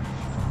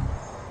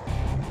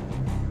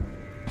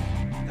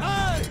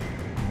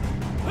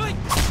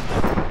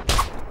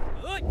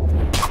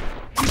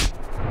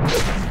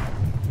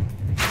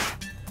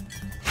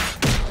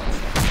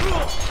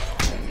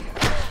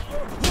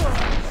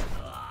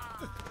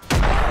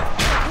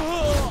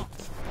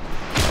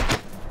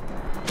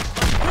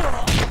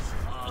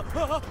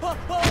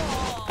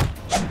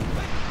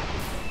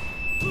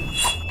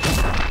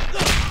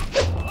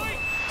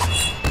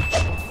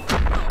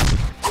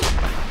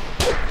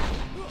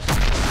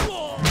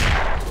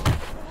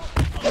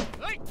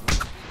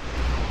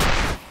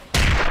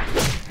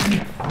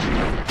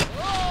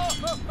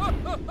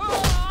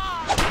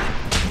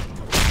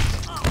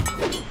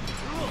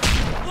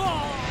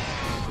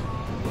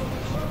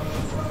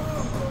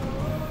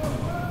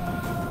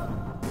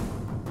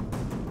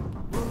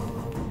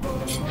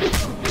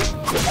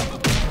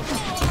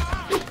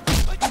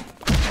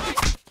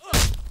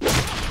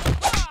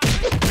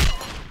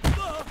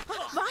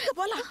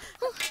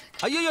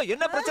 ஐயோ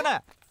என்ன பிரச்சனை?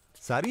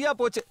 சரியா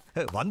போச்சு.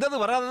 வந்தது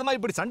வராததுமா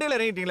இப்படி சண்டையில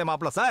இறங்கிட்டீங்களே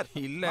மாப்பிள்ள சார்.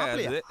 இல்ல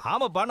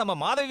ஆமாப்பா, நம்ம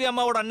மாதவி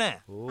அம்மாவோட அண்ணன்.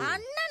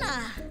 அண்ணனா?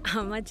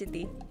 ஆமா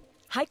சித்தி,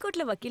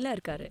 ஹைகோர்ட்ல வக்கீலா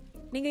இருக்காரு.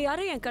 நீங்க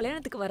யாரும் என்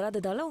கல்யாணத்துக்கு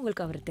வராததால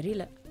உங்களுக்கு அவர்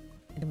தெரியல.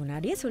 இது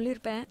முன்னாடியே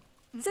சொல்லியிருப்பேன்.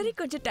 சரி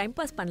கொஞ்சம் டைம்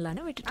பாஸ்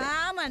பண்ணலான்னு விட்டுட்டேன்.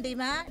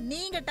 ஆமாண்டிமா,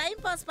 நீங்க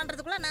டைம் பாஸ்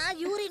பண்றதுக்குள்ள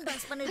நான் யூரின்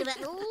பாஸ்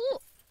பண்ணிடுவேன்.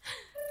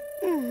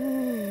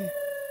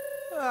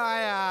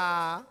 ஆயா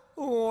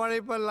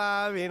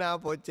உழைப்பெல்லாம் வீணா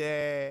போச்சே.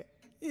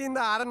 இந்த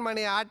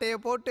அரண்மனை ஆட்டையை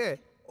போட்டு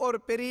ஒரு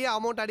பெரிய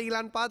அமௌண்ட்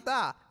அடிக்கலான்னு பார்த்தா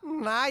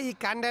நாய்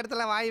கண்ட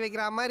இடத்துல வாய்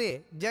வைக்கிற மாதிரி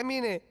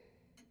ஜமீனு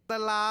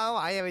இதெல்லாம்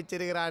வாய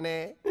வச்சிருக்கிறானே.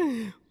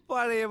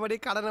 பழையபடி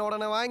கடனை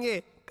உடனே வாங்கி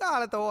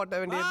காலத்தை ஓட்ட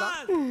வேண்டியதுதான்.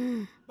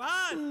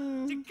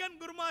 Chicken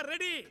kurma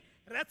ready.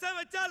 ரசம்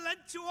வச்சா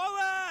லஞ்ச்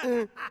ஓவர்.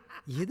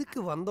 எதுக்கு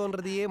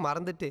வந்தோன்றதையே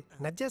மறந்துட்டு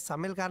நஜ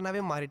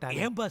சமையல்காரனாவே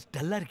மாறிட்டாங்க. ஏன் பாஸ்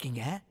டல்லா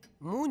இருக்கீங்க?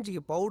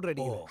 மூஞ்சிக்கு பவுடர்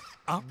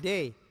அடிக்கல.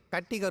 டேய்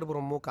கட்டி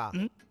கருப்புறம் மூக்கா,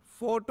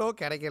 போட்டோ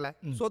கிடைக்கல,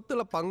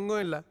 சொத்துல பங்கும்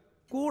இல்ல,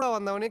 கூட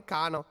வந்தவனே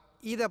காணோம்.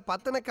 இத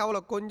பத்தின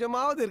கவலை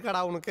கொஞ்சமாவது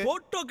இருக்காடா உனக்கு?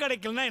 போட்டோ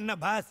கிடைக்கலன்னா என்ன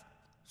பாஸ்,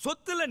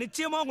 சொத்துல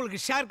நிச்சயமா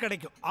உங்களுக்கு ஷேர்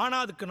கிடைக்கும். ஆனா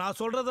அதுக்கு நான்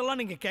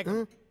சொல்றதெல்லாம் நீங்க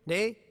கேட்கணும்.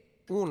 டேய்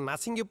உன்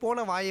நசுங்கி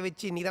போன வாயை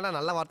வச்சு நீ தானே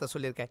நல்ல வார்த்தை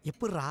சொல்லியிருக்க.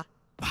 எப்படிரா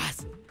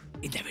பாஸ்,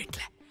 இந்த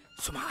வீட்டுல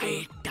சும்மா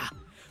ஐட்டா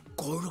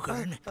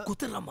கோழுகள்னு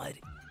குத்துற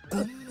மாதிரி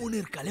கொம்முன்னு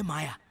இருக்காளே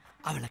மாயா,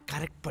 அவளை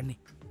கரெக்ட் பண்ணி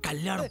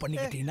கல்யாணம்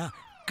பண்ணிக்கிட்டீங்கன்னா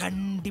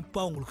கண்டிப்பா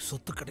உங்களுக்கு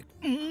சொத்து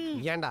கிடைக்கும்.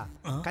 ஏண்டா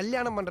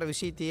கல்யாணம் பண்ற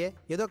விஷயத்தையே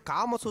ஏதோ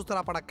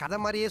காமசூத்திரா பட கதை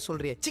மாதிரியே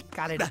சொல்றியே.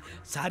 சிக்காலேடா.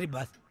 சாரி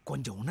பாஸ்,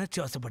 கொஞ்சம் உணர்ச்சி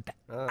வசப்பட்டேன்.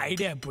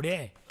 ஐடியா எப்படியே?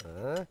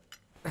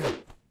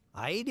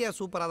 ஐடியா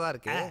சூப்பரா தான்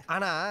இருக்கு.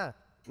 ஆனா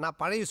நான்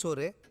பழைய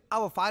சோறு,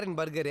 அவ ஃபாரின்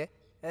பர்கரு,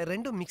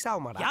 ரெண்டும் மிக்ஸ் ஆக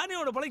மாட்டா.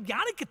 யானையோட பழம்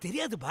யானைக்கு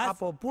தெரியாது பாஸ்.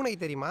 அப்போ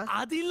பூனைக்கு தெரியுமா?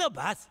 அது இல்ல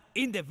பாஸ்,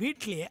 இந்த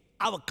வீட்லயே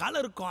அவ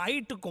கலருக்கும்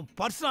ஹைட்டுக்கும்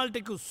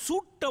பர்சனாலிட்டிக்கும்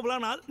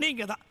சூட்டபிளான ஆள்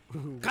நீங்க தான்.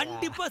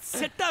 கண்டிப்பா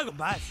செட்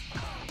ஆகும் பாஸ்.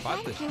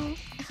 பார்த்து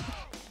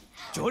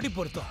ஜோடி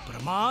பொருத்தம்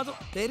பிரமாதம்.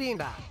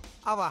 தெரியும்டா,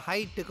 அவ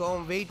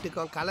ஹைட்டுக்கும்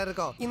வெயிட்டுக்கும்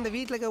கலருக்கும் இந்த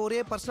வீட்டுல இருக்க ஒரே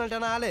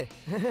பர்சனாலிட்டியான ஆளு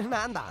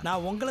நான் தான்.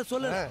 நான் உங்களை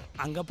சொல்ல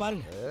அங்க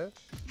பாருங்க.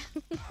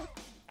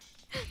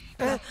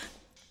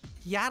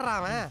 யாரா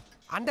அவன்?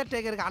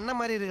 அண்டர்டேக்கருக்கு அண்ணன்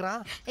மாதிரி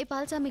இருக்கிறான். ஏய்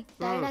பால்சாமி,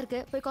 டயர்டா இருக்கு,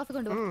 போய் காஃபி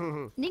கொண்டு வா.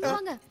 நீங்க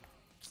வாங்க.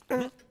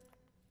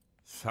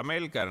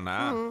 சமையல்காரனா?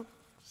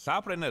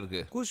 சாப்பிட என்ன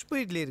இருக்கு? குஷ்பு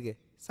இட்லி இருக்கு,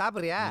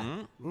 சாப்பிடுறியா?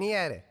 நீ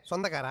யாரு,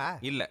 சொந்தக்காரா?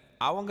 இல்ல,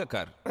 அவங்க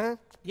கார்.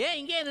 ஏன்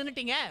இங்கே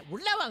நின்னுட்டீங்க?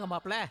 உள்ள வாங்க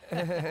மாப்பிள்ள.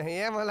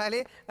 ஏன் முதலாளி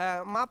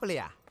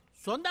மாப்பிள்ளையா?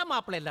 சொந்த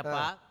மாப்பிள்ள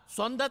இல்லப்பா,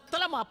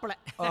 சொந்தத்துல மாப்பிள்ள.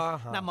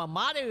 நம்ம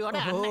மாதவியோட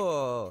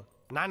அண்ணன்.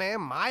 நானே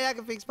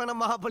மாயாக்கு ஃபிக்ஸ் பண்ண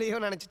மாப்பிள்ளையோ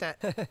நினைச்சிட்டேன்.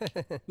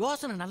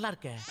 யோசனை நல்லா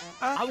இருக்கு.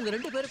 அவங்க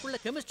ரெண்டு பேருக்குள்ள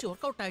கெமிஸ்ட்ரி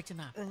ஒர்க் அவுட்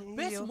ஆயிடுச்சுன்னா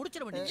பேசி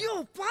முடிச்சிட வேண்டியது. ஐயோ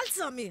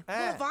பால்சாமி,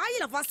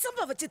 வாயில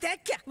வசம்ப வச்சு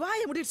தேக்க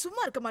வாயை முடிட்டு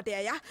சும்மா இருக்க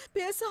மாட்டியா?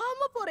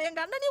 பேசாம போற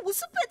எங்க அண்ணனே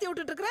உசுப்பேத்தி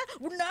விட்டுட்டு இருக்கற.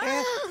 உன்ன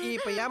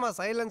இப்ப ஏமா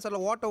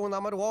சைலன்சர்ல ஓட்ட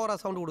ஊந்த மாதிரி ஓவரா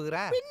சவுண்ட்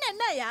கொடுக்குற? பின்ன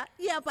என்னயா,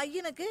 என்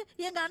பையனுக்கு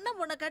எங்க அண்ணன்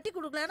பொண்ணை கட்டி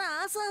கொடுக்கலன்னு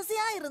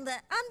ஆசையா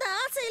இருந்தேன். அந்த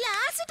ஆசையில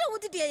ஆசிட்ட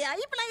ஊத்திட்டியா?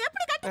 இப்ப நான்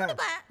எப்படி கட்டி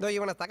கொடுப்பேன்? இதோ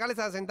இவனை தக்காளி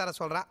சாதம் செஞ்சு தர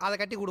சொல்றேன், அதை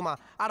கட்டி கொடுமா.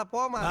 அட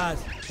போமா.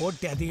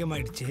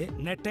 அதிகமாயிடுச்சு.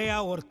 நெட்டையா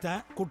ஒருத்தன்,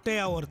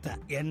 குட்டையா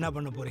ஒருத்தன், என்ன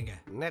பண்ண போறீங்க?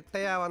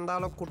 நெட்டையா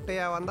வந்தாலும்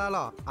குட்டையா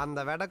வந்தாலும் அந்த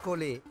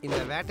வெடக்கோழி இந்த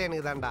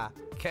வேட்டையனுக்கு தான்டா.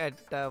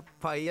 கேட்ட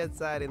பையன்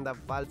சார் இந்த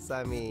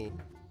பால்சாமி.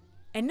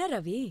 என்ன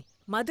ரவி,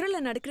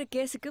 மதுரையில் நடக்கிற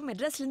கேஸுக்கு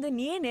மெட்ராஸ்ல இருந்து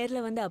நீயே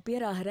நேர்ல வந்து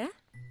அப்பியர் ஆகிற?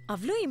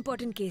 அவ்வளோ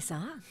இம்பார்ட்டன்ட் கேஸா?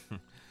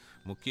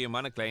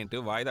 முக்கியமான கிளையண்ட்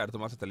வாய்தா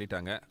அடுத்த மாசம்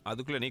தள்ளிட்டாங்க.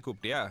 அதுக்குள்ள நீ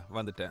கூப்பிட்டியா?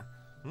 வந்துட்டேன்.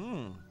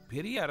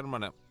 பெரிய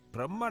அரண்மனை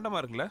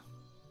பிரம்மாண்டமா இருக்குல்ல?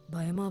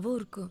 பயமாவும்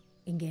இருக்கும்.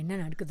 இங்க என்ன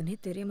நடக்குதுன்னே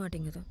தெரிய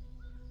மாட்டேங்குது.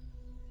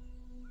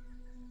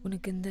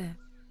 உனக்கு இந்த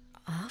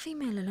ஆவி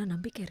மேலெல்லாம்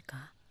நம்பிக்கை இருக்கா?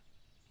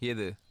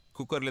 எது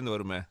குக்கர்ல இருந்து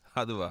வருமே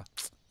அதுவா?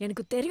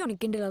 எனக்கு தெரியும், நீ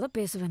கிண்டலா தான்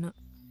பேசுவேனா.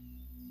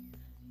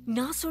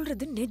 நான்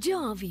சொல்றது நிஜ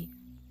ஆவி.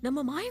 நம்ம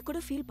மாயா கூட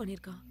ஃபீல்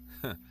பண்ணியிருக்கான்.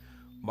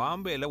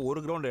 பாம்பேல ஒரு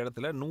கிரவுண்ட்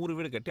இடத்துல 100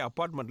 வீடு கட்டி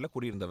அப்பார்ட்மெண்ட்ல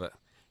குடியிருந்தவ.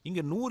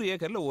 இங்க 100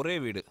 ஏக்கர்ல ஒரே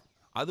வீடு,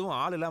 அதுவும்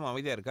ஆள் இல்லாம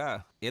அமைதியா இருக்கா.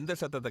 எந்த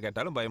சத்தத்தை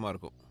கேட்டாலும் பயமா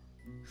இருக்கும்.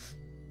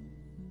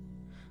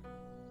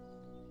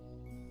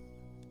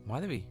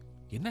 மாதவி,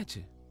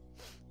 என்னாச்சு?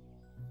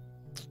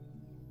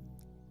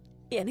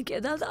 எனக்கு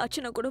ஏதாவது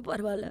ஆச்சுன்னா கூட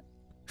பரவாயில்ல,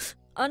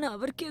 ஆனா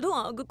அவருக்கு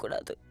எதுவும்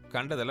ஆகக்கூடாது.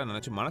 கண்டதெல்லாம்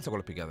நினைச்சு மனசை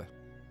குழப்பிக்காத.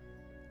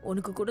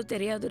 உனக்கு கூட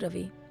தெரியாது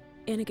ரவி,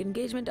 எனக்கு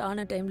என்கேஜ்மெண்ட்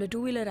ஆன டைம்ல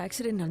 2 வீலர்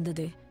ஆக்சிடென்ட்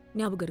நடந்தது,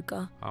 ஞாபகம் இருக்கா?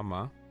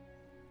 ஆமா.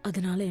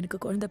 அதனால எனக்கு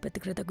குழந்தை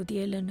பெற்றுக்கிற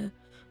தகுதியே இல்லைன்னு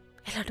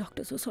எல்லா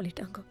டாக்டர்ஸும்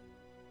சொல்லிட்டாங்க.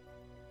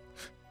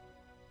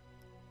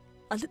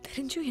 அது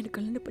தெரிஞ்சும் எனக்கு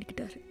கல்யாணம்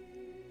பண்ணிக்கிட்டாரு.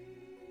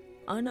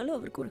 ஆனாலும்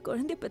அவருக்கு ஒரு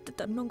குழந்தைய பெற்று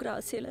தரணுங்கிற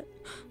ஆசையில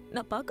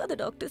நான் பார்க்காத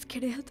டாக்டர்ஸ்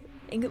கிடையாது.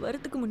 இங்க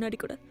வரதுக்கு முன்னாடி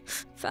கூட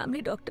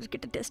ஃபேமிலி டாக்டர்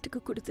கிட்ட டெஸ்ட்டுக்கு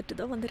கொடுத்துட்டு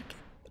தான்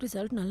வந்திருக்கேன்.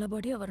 ரிசல்ட்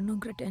நல்லபடியாக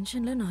வரணுங்கிற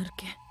டென்ஷன்ல நான்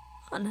இருக்கேன்.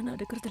 ஆனால்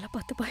நடக்கிறதுல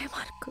பார்த்து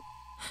பயமா இருக்கு.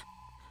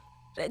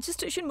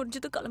 ரெஜிஸ்ட்ரேஷன்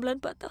முடிஞ்சது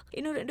கிளம்பலான்னு பார்த்தா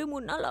இன்னும்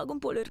 2-3 நாள்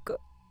ஆகும் போல இருக்கு.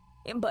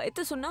 என்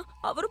பயத்தை சொன்னா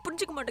அவரும்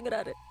புரிஞ்சுக்க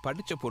மாட்டேங்கிறாரு.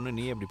 படிச்ச பொண்ணு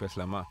நீ எப்படி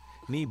பேசலாமா?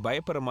 நீ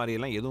பயப்படுற மாதிரி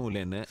எல்லாம் எதுவும்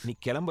இல்லைன்னு நீ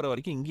கிளம்புற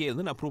வரைக்கும் இங்கே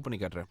இருந்து நான் ப்ரூவ் பண்ணி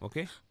காட்டுறேன்.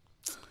 ஓகே,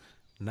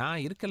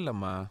 நான்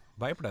இருக்கல்லம்மா,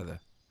 பயப்படாத.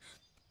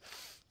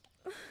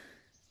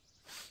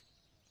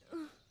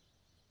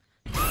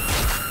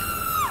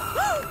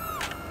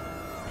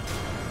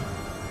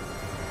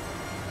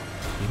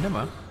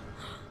 என்னம்மா?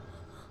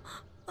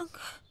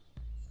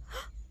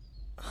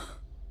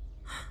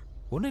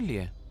 ஒன்றும்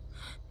இல்லையே.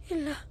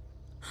 இல்லை,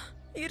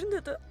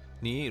 இருந்தது.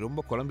 நீ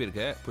ரொம்ப குழம்பி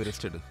இருக்க, போய்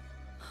ரெஸ்ட் எடு.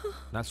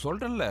 நான்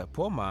சொல்றேன்ல,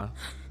 போமா.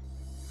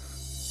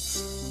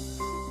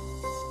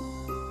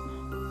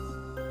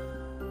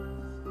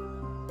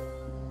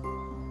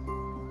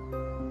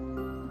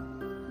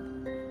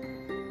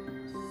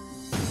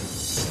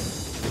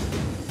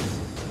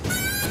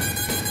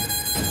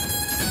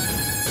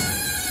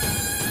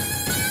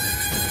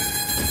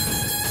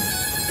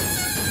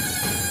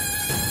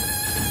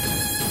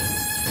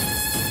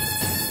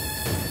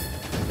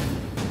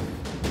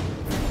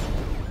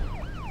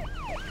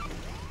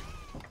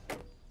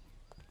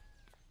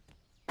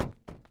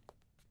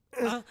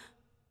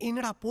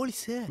 என்னடா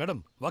போலீஸ்? மேடம்,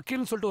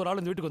 வக்கீல்னு சொல்லிட்டு ஒரு ஆள்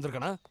இந்த வீட்டுக்கு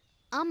வந்திருக்கானா?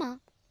 ஆமா,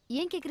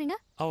 ஏன் கேக்குறீங்க?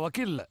 அவன்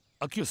வக்கீல் இல்ல,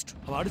 அக்யூஸ்ட்.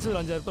 அவன் அடிச்சது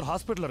 5000 பேர்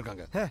ஹாஸ்பிட்டல்ல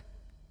இருக்காங்க.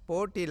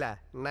 போட்டியில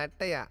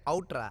நட்டையா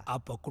அவுட்ரா?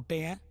 அப்ப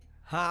குட்டையா?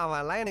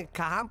 அவன்லாம் எனக்கு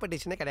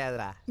காம்படிஷனே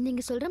கிடையாதுடா.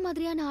 நீங்க சொல்ற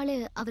மாதிரியான ஆளு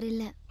அவர்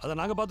இல்ல. அத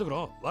நாங்க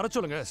பாத்துக்கிறோம், வர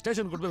சொல்லுங்க.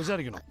 ஸ்டேஷனுக்கு போய்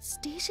விசாரிக்கணும்.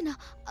 ஸ்டேஷனா?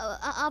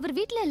 அவர்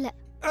வீட்ல இல்ல.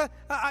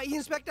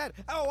 இன்ஸ்பெக்டர்,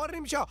 ஒரு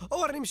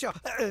நிமிஷம்.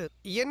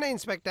 என்ன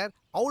இன்ஸ்பெக்டர்,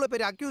 அவ்வளோ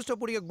பெரிய அக்யூஸ்ட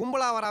பிடிக்க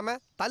கும்பலா வராம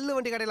தள்ளு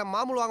வண்டி கடையில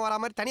மாமூல் வாங்க வரா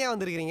மாதிரி தனியா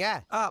வந்திருக்கீங்க.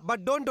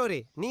 பட் டோன்ட் வரி,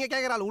 நீங்க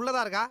கேட்குற ஆள்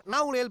உள்ளதா இருக்கா,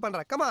 நான் உங்களுக்கு ஹெல்ப்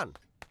பண்றேன். கமான்.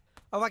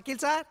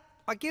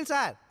 வக்கீல்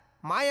சார்,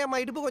 மாயம்மா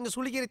இடுப்பு கொஞ்சம்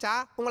சுளுக்கிருச்சா,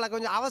 உங்களை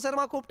கொஞ்சம்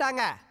அவசரமா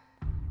கூப்பிட்டாங்க.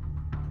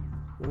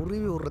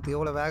 உருவி விடுறதுக்கு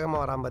எவ்வளோ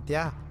வேகமா வரான்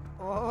பாத்தியா?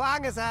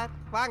 வாங்க சார்,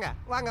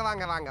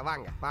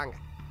 வாங்க.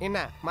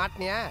 என்ன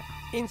மாட்டினியா?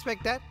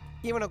 இன்ஸ்பெக்டர்,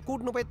 இவனை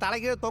கூட்டின்னு போய்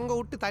தலைகீழ தொங்க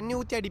விட்டு தண்ணி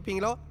ஊற்றி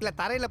அடிப்பீங்களோ இல்லை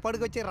தரையில்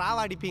படுக்க வச்சு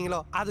ராவா அடிப்பீங்களோ?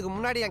 அதுக்கு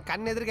முன்னாடி என்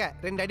கண் எதிர்க்க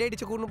 2 அடி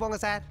அடிச்சு கூட்டின்னு போங்க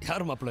சார்.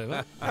 யார் மாப்பிள்ளை?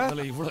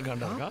 இவ்வளோ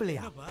காண்டா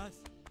மாப்பிள்ளையா?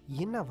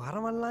 என்ன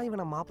வரவெல்லாம்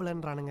இவனை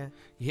மாப்பிள்ளைன்றானுங்க?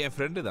 என்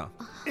ஃப்ரெண்டு தான்.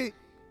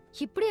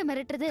 இப்படியே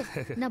மிரட்டுறது?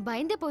 நான்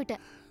பயந்தே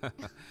போயிட்டேன்.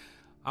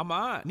 ஆமா,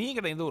 நீ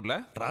கிட்ட இந்த ஊர்ல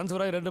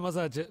ட்ரான்ஸ்ஃபர் ஆகி 2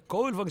 மாசம் ஆச்சு.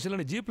 கோவில் ஃபங்க்ஷன்ல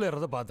நீ ஜீப்ல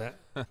ஏறத பார்த்தேன்.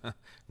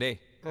 டேய்,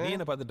 நீ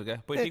என்ன பார்த்துட்டு இருக்க?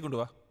 போய் டீ கொண்டு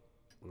வா.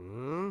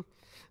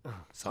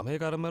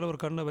 சமயக்காரன் மேல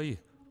ஒரு கண்ணை வை.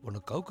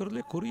 உனக்கு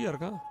கவுக்கிறதுலே குறியா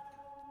இருக்கான்.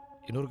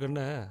 இன்னொரு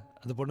கண்ணை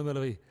அந்த பொண்ணு மேல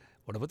வை.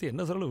 உன்னை பத்தி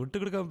என்ன சொல்ல விட்டு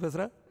கொடுக்காம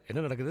பேசுற?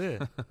 என்ன நடக்குது?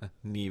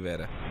 நீ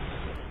வேற.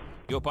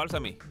 யோ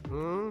பால்சாமி,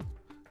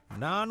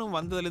 நானும்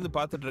வந்ததுலேருந்து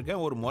பார்த்துட்டு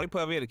இருக்கேன், ஒரு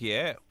முறைப்பாவே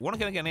இருக்கியே.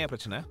 உனக்கு எனக்கு என்னையா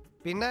பிரச்சனை?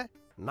 பின்ன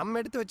நம்ம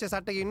எடுத்து வச்ச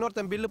சட்டைக்கு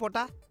இன்னொருத்தன் பில்லு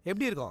போட்டா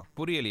எப்படி இருக்கும்?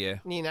 புரியலையே.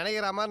 நீ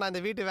நினைக்கிற மாதிரி நான்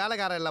இந்த வீட்டு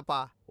வேலைக்காரன் இல்லப்பா.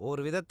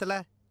 ஒரு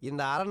விதத்துல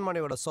இந்த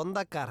அரண்மனையோட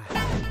சொந்தக்காரன்.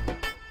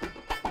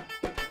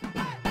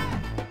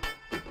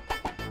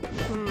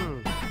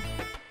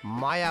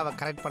 மாயாவை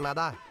கரெக்ட்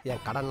பண்ணாதான்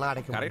என் கடன்லாம்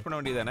அடைக்கும். கரெக்ட் பண்ண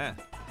வேண்டியதானே?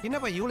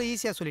 என்னப்பா இவ்வளோ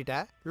ஈஸியா சொல்லிட்ட?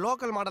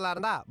 லோக்கல் மாடலா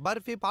இருந்தா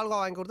பர்ஃபி பால்கோவா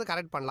வாங்கி கொடுத்து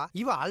கரெக்ட் பண்ணலாம்.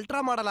 இவ அல்ட்ரா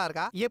மாடலா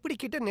இருக்கா, எப்படி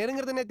கிட்ட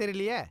நெருங்குறதுன்னே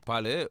தெரியலையே.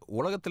 பாலு,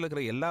 உலகத்துல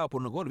இருக்கிற எல்லா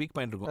பொண்ணுக்கும் ஒரு வீக்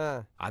பாயிண்ட்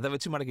இருக்கும், அதை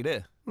வச்சு மடக்கிடு.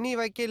 நீ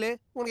வக்கீல்,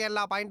 உனக்கு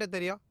எல்லா பாயிண்ட்டும்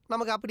தெரியும்.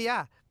 நமக்கு அப்படியா?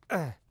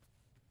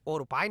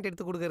 ஒரு பாயிண்ட்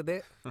எடுத்து கொடுக்கறது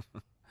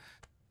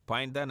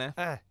பாயிண்ட் தானே?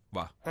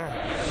 வா.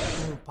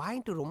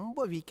 பாயிண்ட்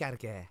ரொம்ப வீக்கா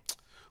இருக்கே.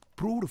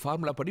 ப்ரூவ்டு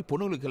ஃபார்முலா படி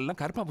பொண்ணுங்களுக்கு எல்லாம்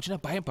கருப்பாம்பூச்சினா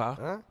பயப்பா.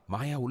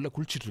 மாயா உள்ள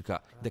குளிச்சுட்டு இருக்கா.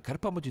 இந்த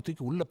கருப்பாம்பூச்சி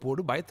தூக்கி உள்ள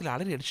போடு, பயத்துல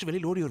அலறி அடிச்சு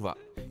வெளியில் ஓடி வருவா.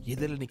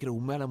 எதிரில் நிக்கிற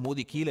உண்மையான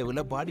மோதி கீழே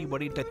விழ பாடி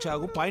டச்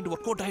ஆகும், பாயிண்ட்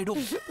ஒர்க் அவுட்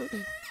ஆயிடும்.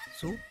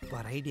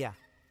 Super idea.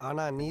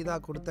 ஆனா நீ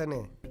தான் கொடுத்தனு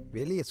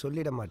வெளியே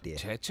சொல்லிட மாட்டியே.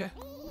 சேச்சே.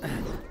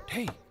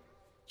 டேய்,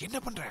 என்ன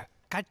பண்ற?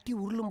 கட்டி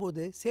உருளும்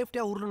போது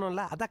சேஃப்டியா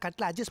உருளணும்ல, அதான்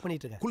கட்டில அட்ஜஸ்ட்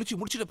பண்ணிட்டு இருக்கேன்.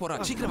 குளிச்சு முடிச்சிட்டு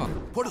போறா, சீக்கிரமா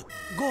போடு.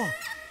 கோ.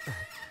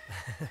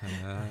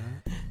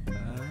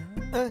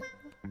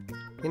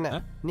 என்ன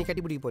நீ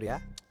கட்டி பிடிக்க போறியா?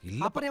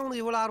 இல்ல. அப்புறம்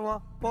உனக்கு இவ்வளவு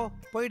ஆர்வம்?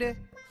 போயிடு.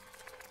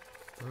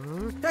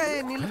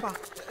 நில்லுப்பா.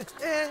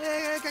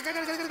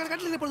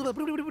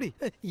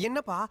 இப்படி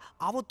என்னப்பா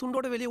அவ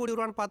துண்டோட வெளியே ஓடி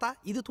வருவான்னு பார்த்தா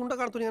இது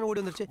துண்டக்கான துணியான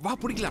ஓடி வந்துருச்சு. வா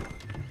பிடிக்கலாம்.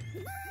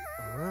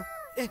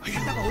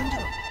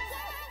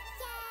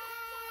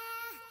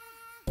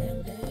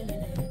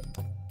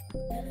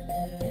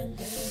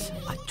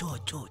 அச்சோ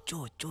அச்சோ அச்சோ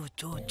அச்சோ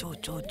அச்சோ அச்சோ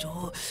அச்சோ அச்சோ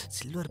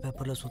சில்வர்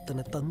பேப்பர்ல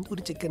சுத்தின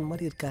தந்தூரி சிக்கன்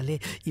மாதிரி இருக்காளே,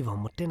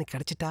 இவன் மட்டும் எனக்கு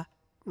கிடைச்சிட்டா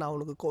நான்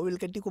உனக்கு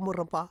கோவில் கட்டி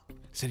கும்பிடுறேன்ப்பா.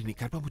 சரி நீ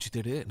கருப்பாம்பூச்சி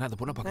தேடு, நான் அந்த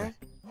பொண்ணை பார்க்கறேன்.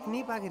 நீ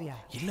பாக்குறியா?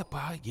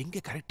 இல்லப்பா, எங்க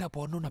கரெக்டா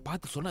போறணும் நான்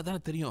பார்த்து சொன்னா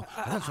தானே தெரியும்.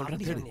 அதான்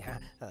சொல்றேன் தேடு.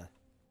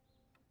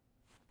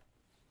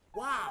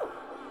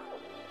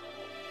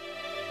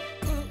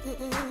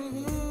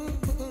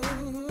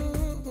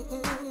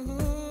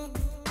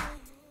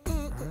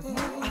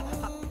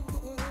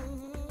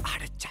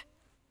 அடச்ச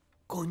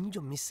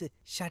கொஞ்சம் மிஸ்,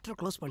 ஷட்டர்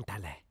க்ளோஸ்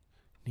பண்ணிட்டாலே.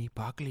 நீ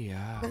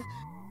பார்க்கலையா?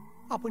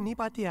 அப்போ நீ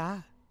பாத்தியா?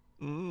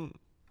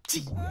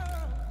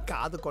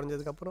 காது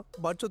குறைஞ்சதுக்கு அப்புறம்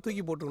பட்ச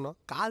தூக்கி போட்டுக்கணும்.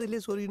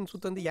 காதுலேயே சொருகின்னு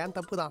சுத்த வந்து ஏன்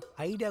தப்பு தான்.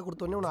 ஐடியா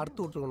கொடுத்தோடனே உன்னை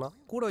அறுத்து விட்டுருக்கணும்.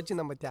 கூட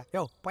வச்சிருந்தேன் பத்தியா?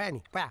 யோ பயா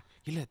நீ பயா.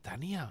 இல்ல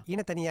தனியா.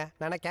 என்ன தனியா?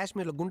 நானே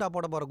காஷ்மீர்ல குண்டா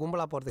போட போற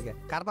கும்பலா போறதுக்கு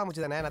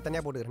கரப்பாம்பூச்சி தானே, நான்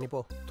தனியா போட்டுக்கிறேன். நீ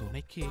போ.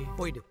 துணைக்கு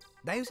போயிடு,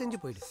 தயவு செஞ்சு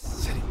போயிடு.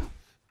 சரி.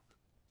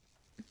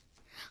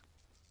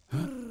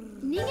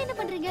 நீங்க என்ன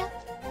பண்றீங்க?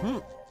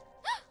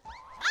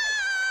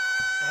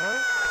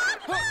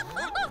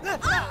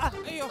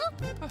 ஐயோ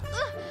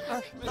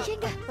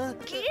எங்க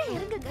கீழே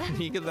இறங்குங்க.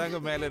 நீங்க தாங்க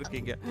மேல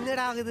இருக்கீங்க.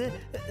 என்னடா ஆகுது?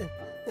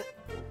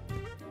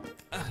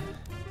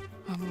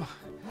 அம்மா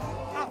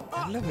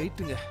நல்ல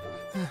வெயிட்டுங்க.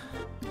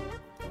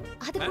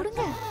 அது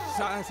கொடுங்க.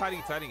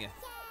 சாரிங்க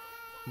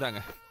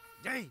இந்தாங்க.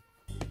 ஜெய்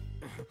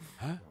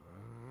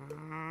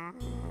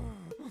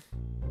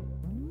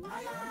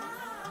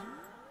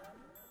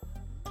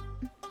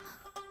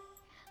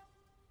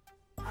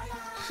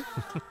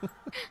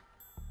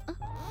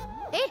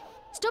ஏய்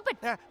ஸ்டாப்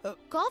இட்.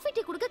 காஃபி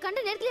டீ குடுக்க கண்ட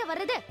நேரத்துலயே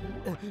வர்றது.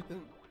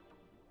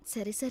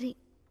 சரி சரி,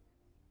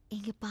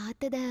 இங்க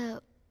பார்த்தத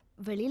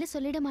வெளியில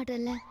சொல்லிட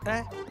மாட்டேன்ல.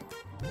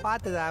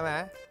 பார்த்தது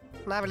அவன்,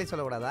 நான் வெளியே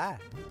சொல்லக்கூடாதா?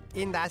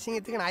 இந்த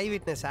அசிங்கத்துக்கு நான் ஐ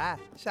விட்னஸா?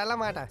 சொல்ல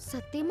மாட்டேன்.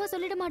 சத்தியமா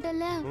சொல்லிட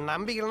மாட்டேன்ல.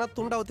 நம்பிக்கைனா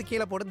துண்டை ஊத்து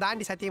கீழே போட்டு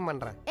தாண்டி சத்தியம்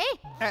பண்றேன். ஏய்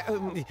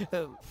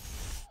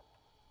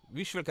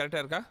விஷுவல்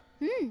கரெக்டா இருக்கா?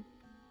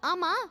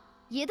 ஆமா,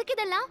 எதுக்கு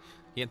இதெல்லாம்?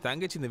 என்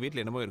தங்கச்சி இந்த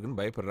வீட்டில் என்னமோ இருக்குன்னு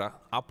பயப்படுறா.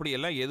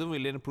 அப்படியெல்லாம் எதுவும்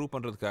இல்லைன்னு ப்ரூவ்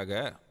பண்ணுறதுக்காக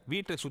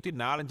வீட்டை சுற்றி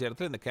 4-5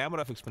 இடத்துல இந்த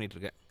கேமரா ஃபிக்ஸ் பண்ணிட்டு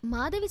இருக்கேன்.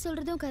 மாதவி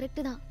சொல்றதும்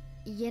கரெக்ட் தான்.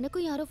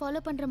 எனக்கும் யாரோ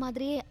ஃபாலோ பண்ற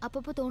மாதிரியே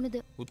அப்பப்போ தோணுது.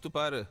 உத்து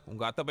பாரு,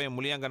 உங்க அத்தை பையன்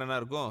முளியாங்கரனா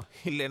இருக்கும்,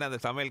 இல்லைன்னா அந்த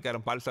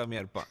சமையல்காரன்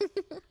பால்சாமியா இருப்பான்.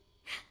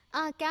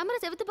 கேமரா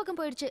செவுத்து பக்கம்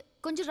போயிடுச்சு,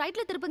 கொஞ்சம்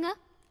ரைட்ல திருப்புங்க.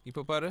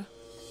 இப்போ பாரு.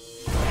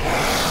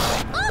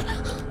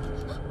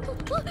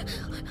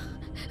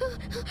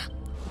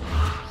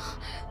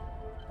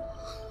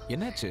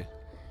 என்னாச்சு?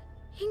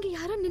 இங்க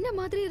யாரோ நின்ன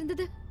மாதிரி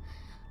இருந்தது.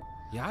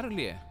 யாரும்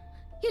இல்லையே.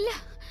 இல்ல,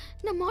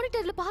 நான்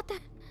மானிட்டர்ல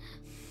பார்த்தேன்.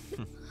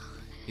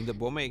 இந்த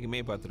பொம்மை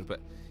எங்குமே பார்த்துருப்ப.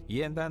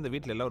 ஏன் தான் இந்த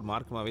வீட்டில் எல்லாம் ஒரு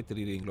மார்க்கமாவே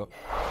தெரியுறீங்களோ?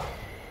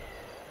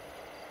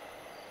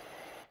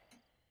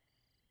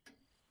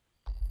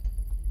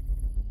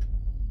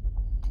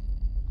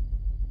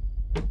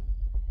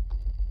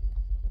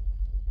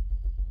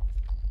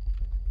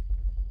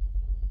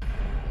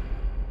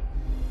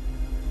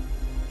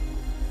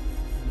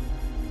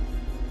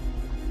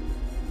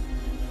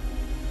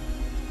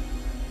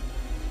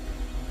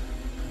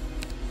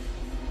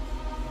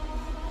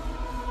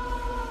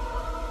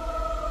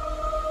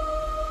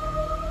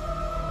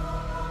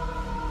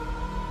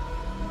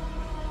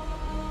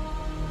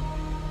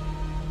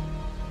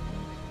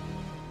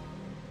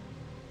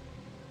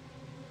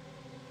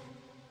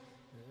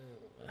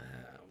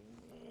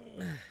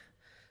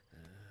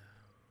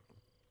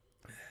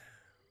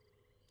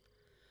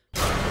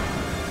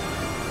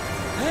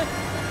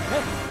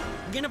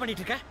 என்ன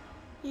பண்ணிட்டு இருக்க?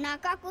 நான்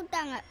அக்கா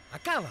கூப்பிட்டாங்க.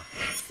 அக்காவா?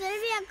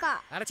 செல்வி அக்கா.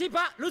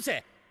 அடச்சிப்பா லூசே.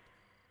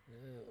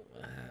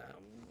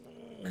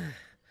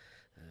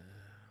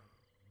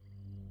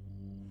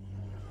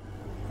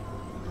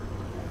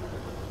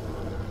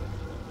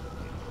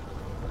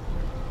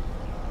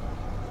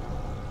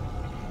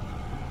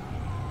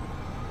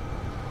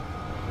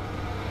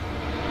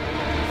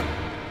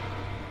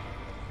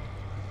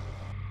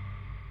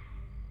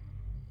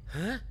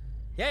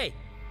 ஏய்,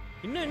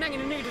 இன்னும் என்னங்க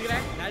நின்றுட்டு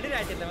இருக்கிறேன்?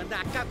 நடுராத்திரில வந்து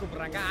அக்கா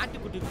கூப்பிடுறாங்க,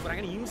 ஆட்டுக்குட்டி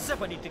கூப்பிடுறாங்கன்னு இம்சை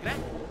பண்ணிட்டு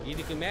இருக்கிறேன்.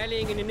 இதுக்கு மேலே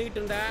இங்க நின்றுகிட்டு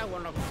இருந்தா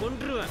உன்னை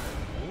கொன்றுவேன்.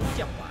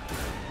 ஊஞ்சப்பா,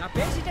 நான்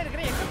பேசிட்டே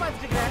இருக்கிறேன், எங்க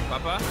பார்த்துட்டு இருக்கிறேன்?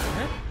 பாப்பா,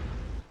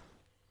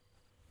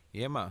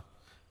 ஏமா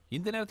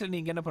இந்த நேரத்தில்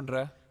நீங்க என்ன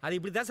பண்ற? அது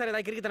இப்படிதான் சார்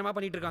ஏதாவது கிறுக்குத்தனமா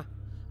பண்ணிட்டு இருக்கோம்.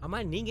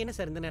 அம்மா நீங்க என்ன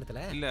சார் இந்த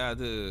நேரத்துல? இல்ல,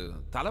 அது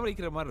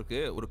தலைவலிக்கிற மாதிரி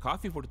இருக்கு, ஒரு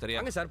காஃபி போட்டு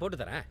தரியா? வாங்க சார்,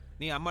 போட்டு தரேன்.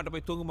 நீ அம்மாட்ட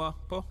போய் தூங்குமா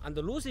போ.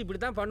 அந்த லூசு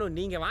இப்படித்தான் பண்ணும்,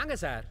 நீங்க வாங்க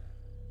சார்.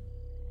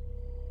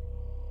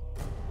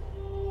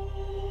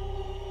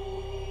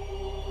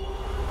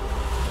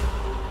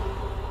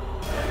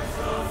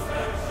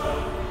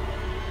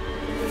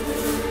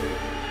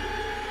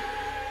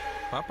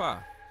 பாப்பா,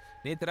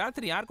 நேத்து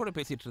ராத்திரி யார் கூட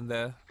பேசிட்டு இருந்த?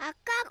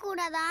 அக்கா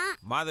கூட தான்.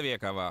 மாதவி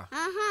அக்காவா?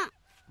 ஆஹா.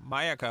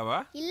 மாயா அக்காவா?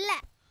 இல்ல.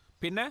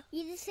 பின்ன?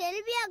 இது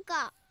செல்வி அக்கா.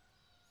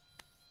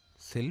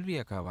 செல்வி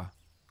அக்காவா?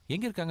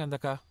 எங்க இருக்காங்க அந்த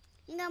அக்கா?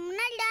 இங்க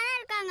முன்னாடி தானே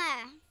இருக்காங்க.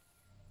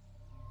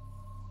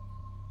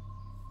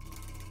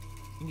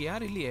 இங்க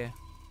யாரும் இல்லையே.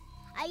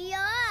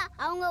 ஐயோ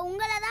அவங்க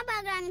உங்களை தான்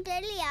பார்க்கறாங்க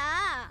தெரியலையா?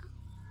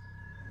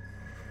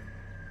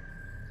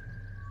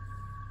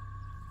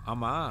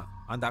 ஆமா,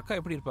 அந்த அக்கா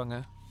எப்படி இருப்பாங்க?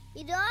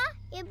 இதோ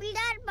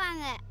இப்படிதான்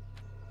இருப்பாங்க.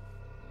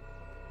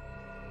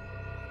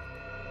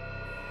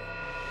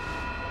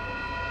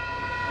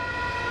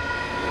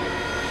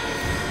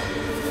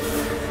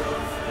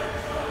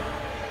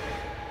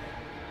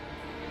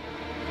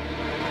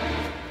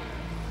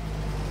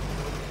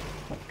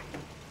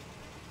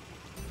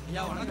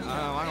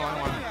 வாங்க வாங்க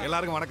வாங்க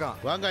எல்லாருக்கும் வணக்கம்.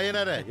 வாங்க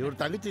ஐயனாரே,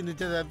 இவர் தங்கச்சி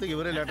நிச்சயதார்த்தத்துக்கு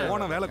இவரே லேட்டா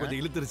போன வேலை கொஞ்சம்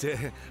இழுத்துருச்சு.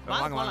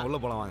 வாங்க வாங்க உள்ள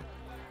போலாம் வாங்க.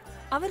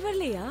 அவர்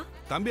வரலையா?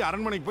 தம்பி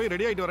அரண்மனைக்கு போய்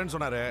ரெடி ஆயிட்டு வரேன்னு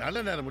சொன்னாரு.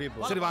 நல்ல நேரம் முடிய.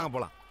 சரி வாங்க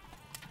போலாம்.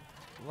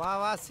 வா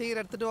வா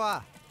சீக்கிரம் எடுத்துட்டு வா.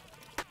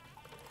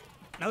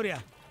 நவரியா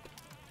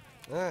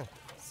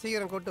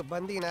சீக்கிரம் கொட்டு,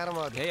 பந்திக்கு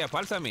நேரமாகுது. ஏய்யா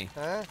பால்சாமி,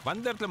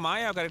 வந்த இடத்துல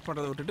மாயா கரெக்ட்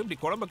பண்றதை விட்டுட்டு இப்படி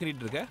குழம்ப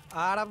கிண்டிட்டு இருக்க.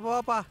 ஆட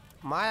போப்பா,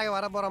 மாயா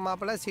வர போற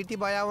மாப்பிள்ள சிட்டி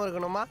பாயாவும்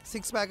இருக்கணுமா,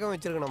 6 பேக்கும்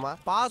வச்சிருக்கணுமா,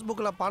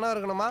 பாஸ்புக்கில் பணம்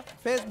இருக்கணுமா,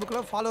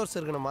 ஃபேஸ்புக்கில் ஃபாலோவர்ஸ்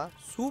இருக்கணுமா,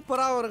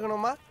 சூப்பராகவும்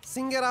இருக்கணுமா,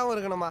 சிங்கராகவும்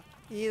இருக்கணுமா,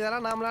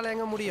 இதெல்லாம் நம்மளால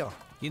எங்க முடியும்?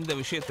 இந்த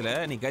விஷயத்துல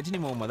நீ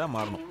கஜினி முகமதா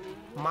மாறணும்.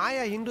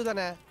 மாயா ஹிந்து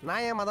தானே,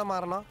 நான் ஏன் மதம்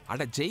மாறணும்?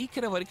 அட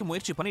ஜெயிக்கிற வரைக்கும்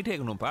முயற்சி பண்ணிட்டே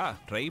இருக்கணும்ப்பா.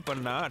 ட்ரை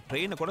பண்ணா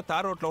ட்ரெயினை கூட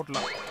தார் ரோட்ல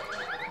ஓட்டலாம்.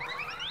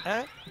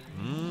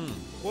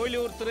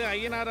 கோயிலூர் திரு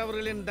ஐயனார்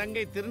அவர்களின்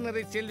தங்கை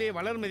திருநறை செல்வி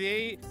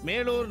வளர்மதியை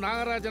மேலூர்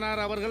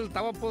நாகராஜனார் அவர்கள்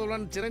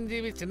தவப்புதல்வன்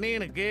சிரஞ்சீவி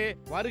சின்னையனுக்கு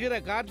வருகிற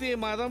கார்த்திகை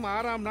மாதம்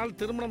 6ஆம் நாள்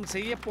திருமணம்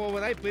செய்ய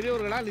போவதாய்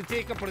பெரியோர்களால்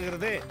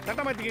நிச்சயிக்கப்படுகிறது.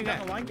 சட்டமாத்திக்கங்க.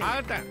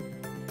 ஆகட்டும்.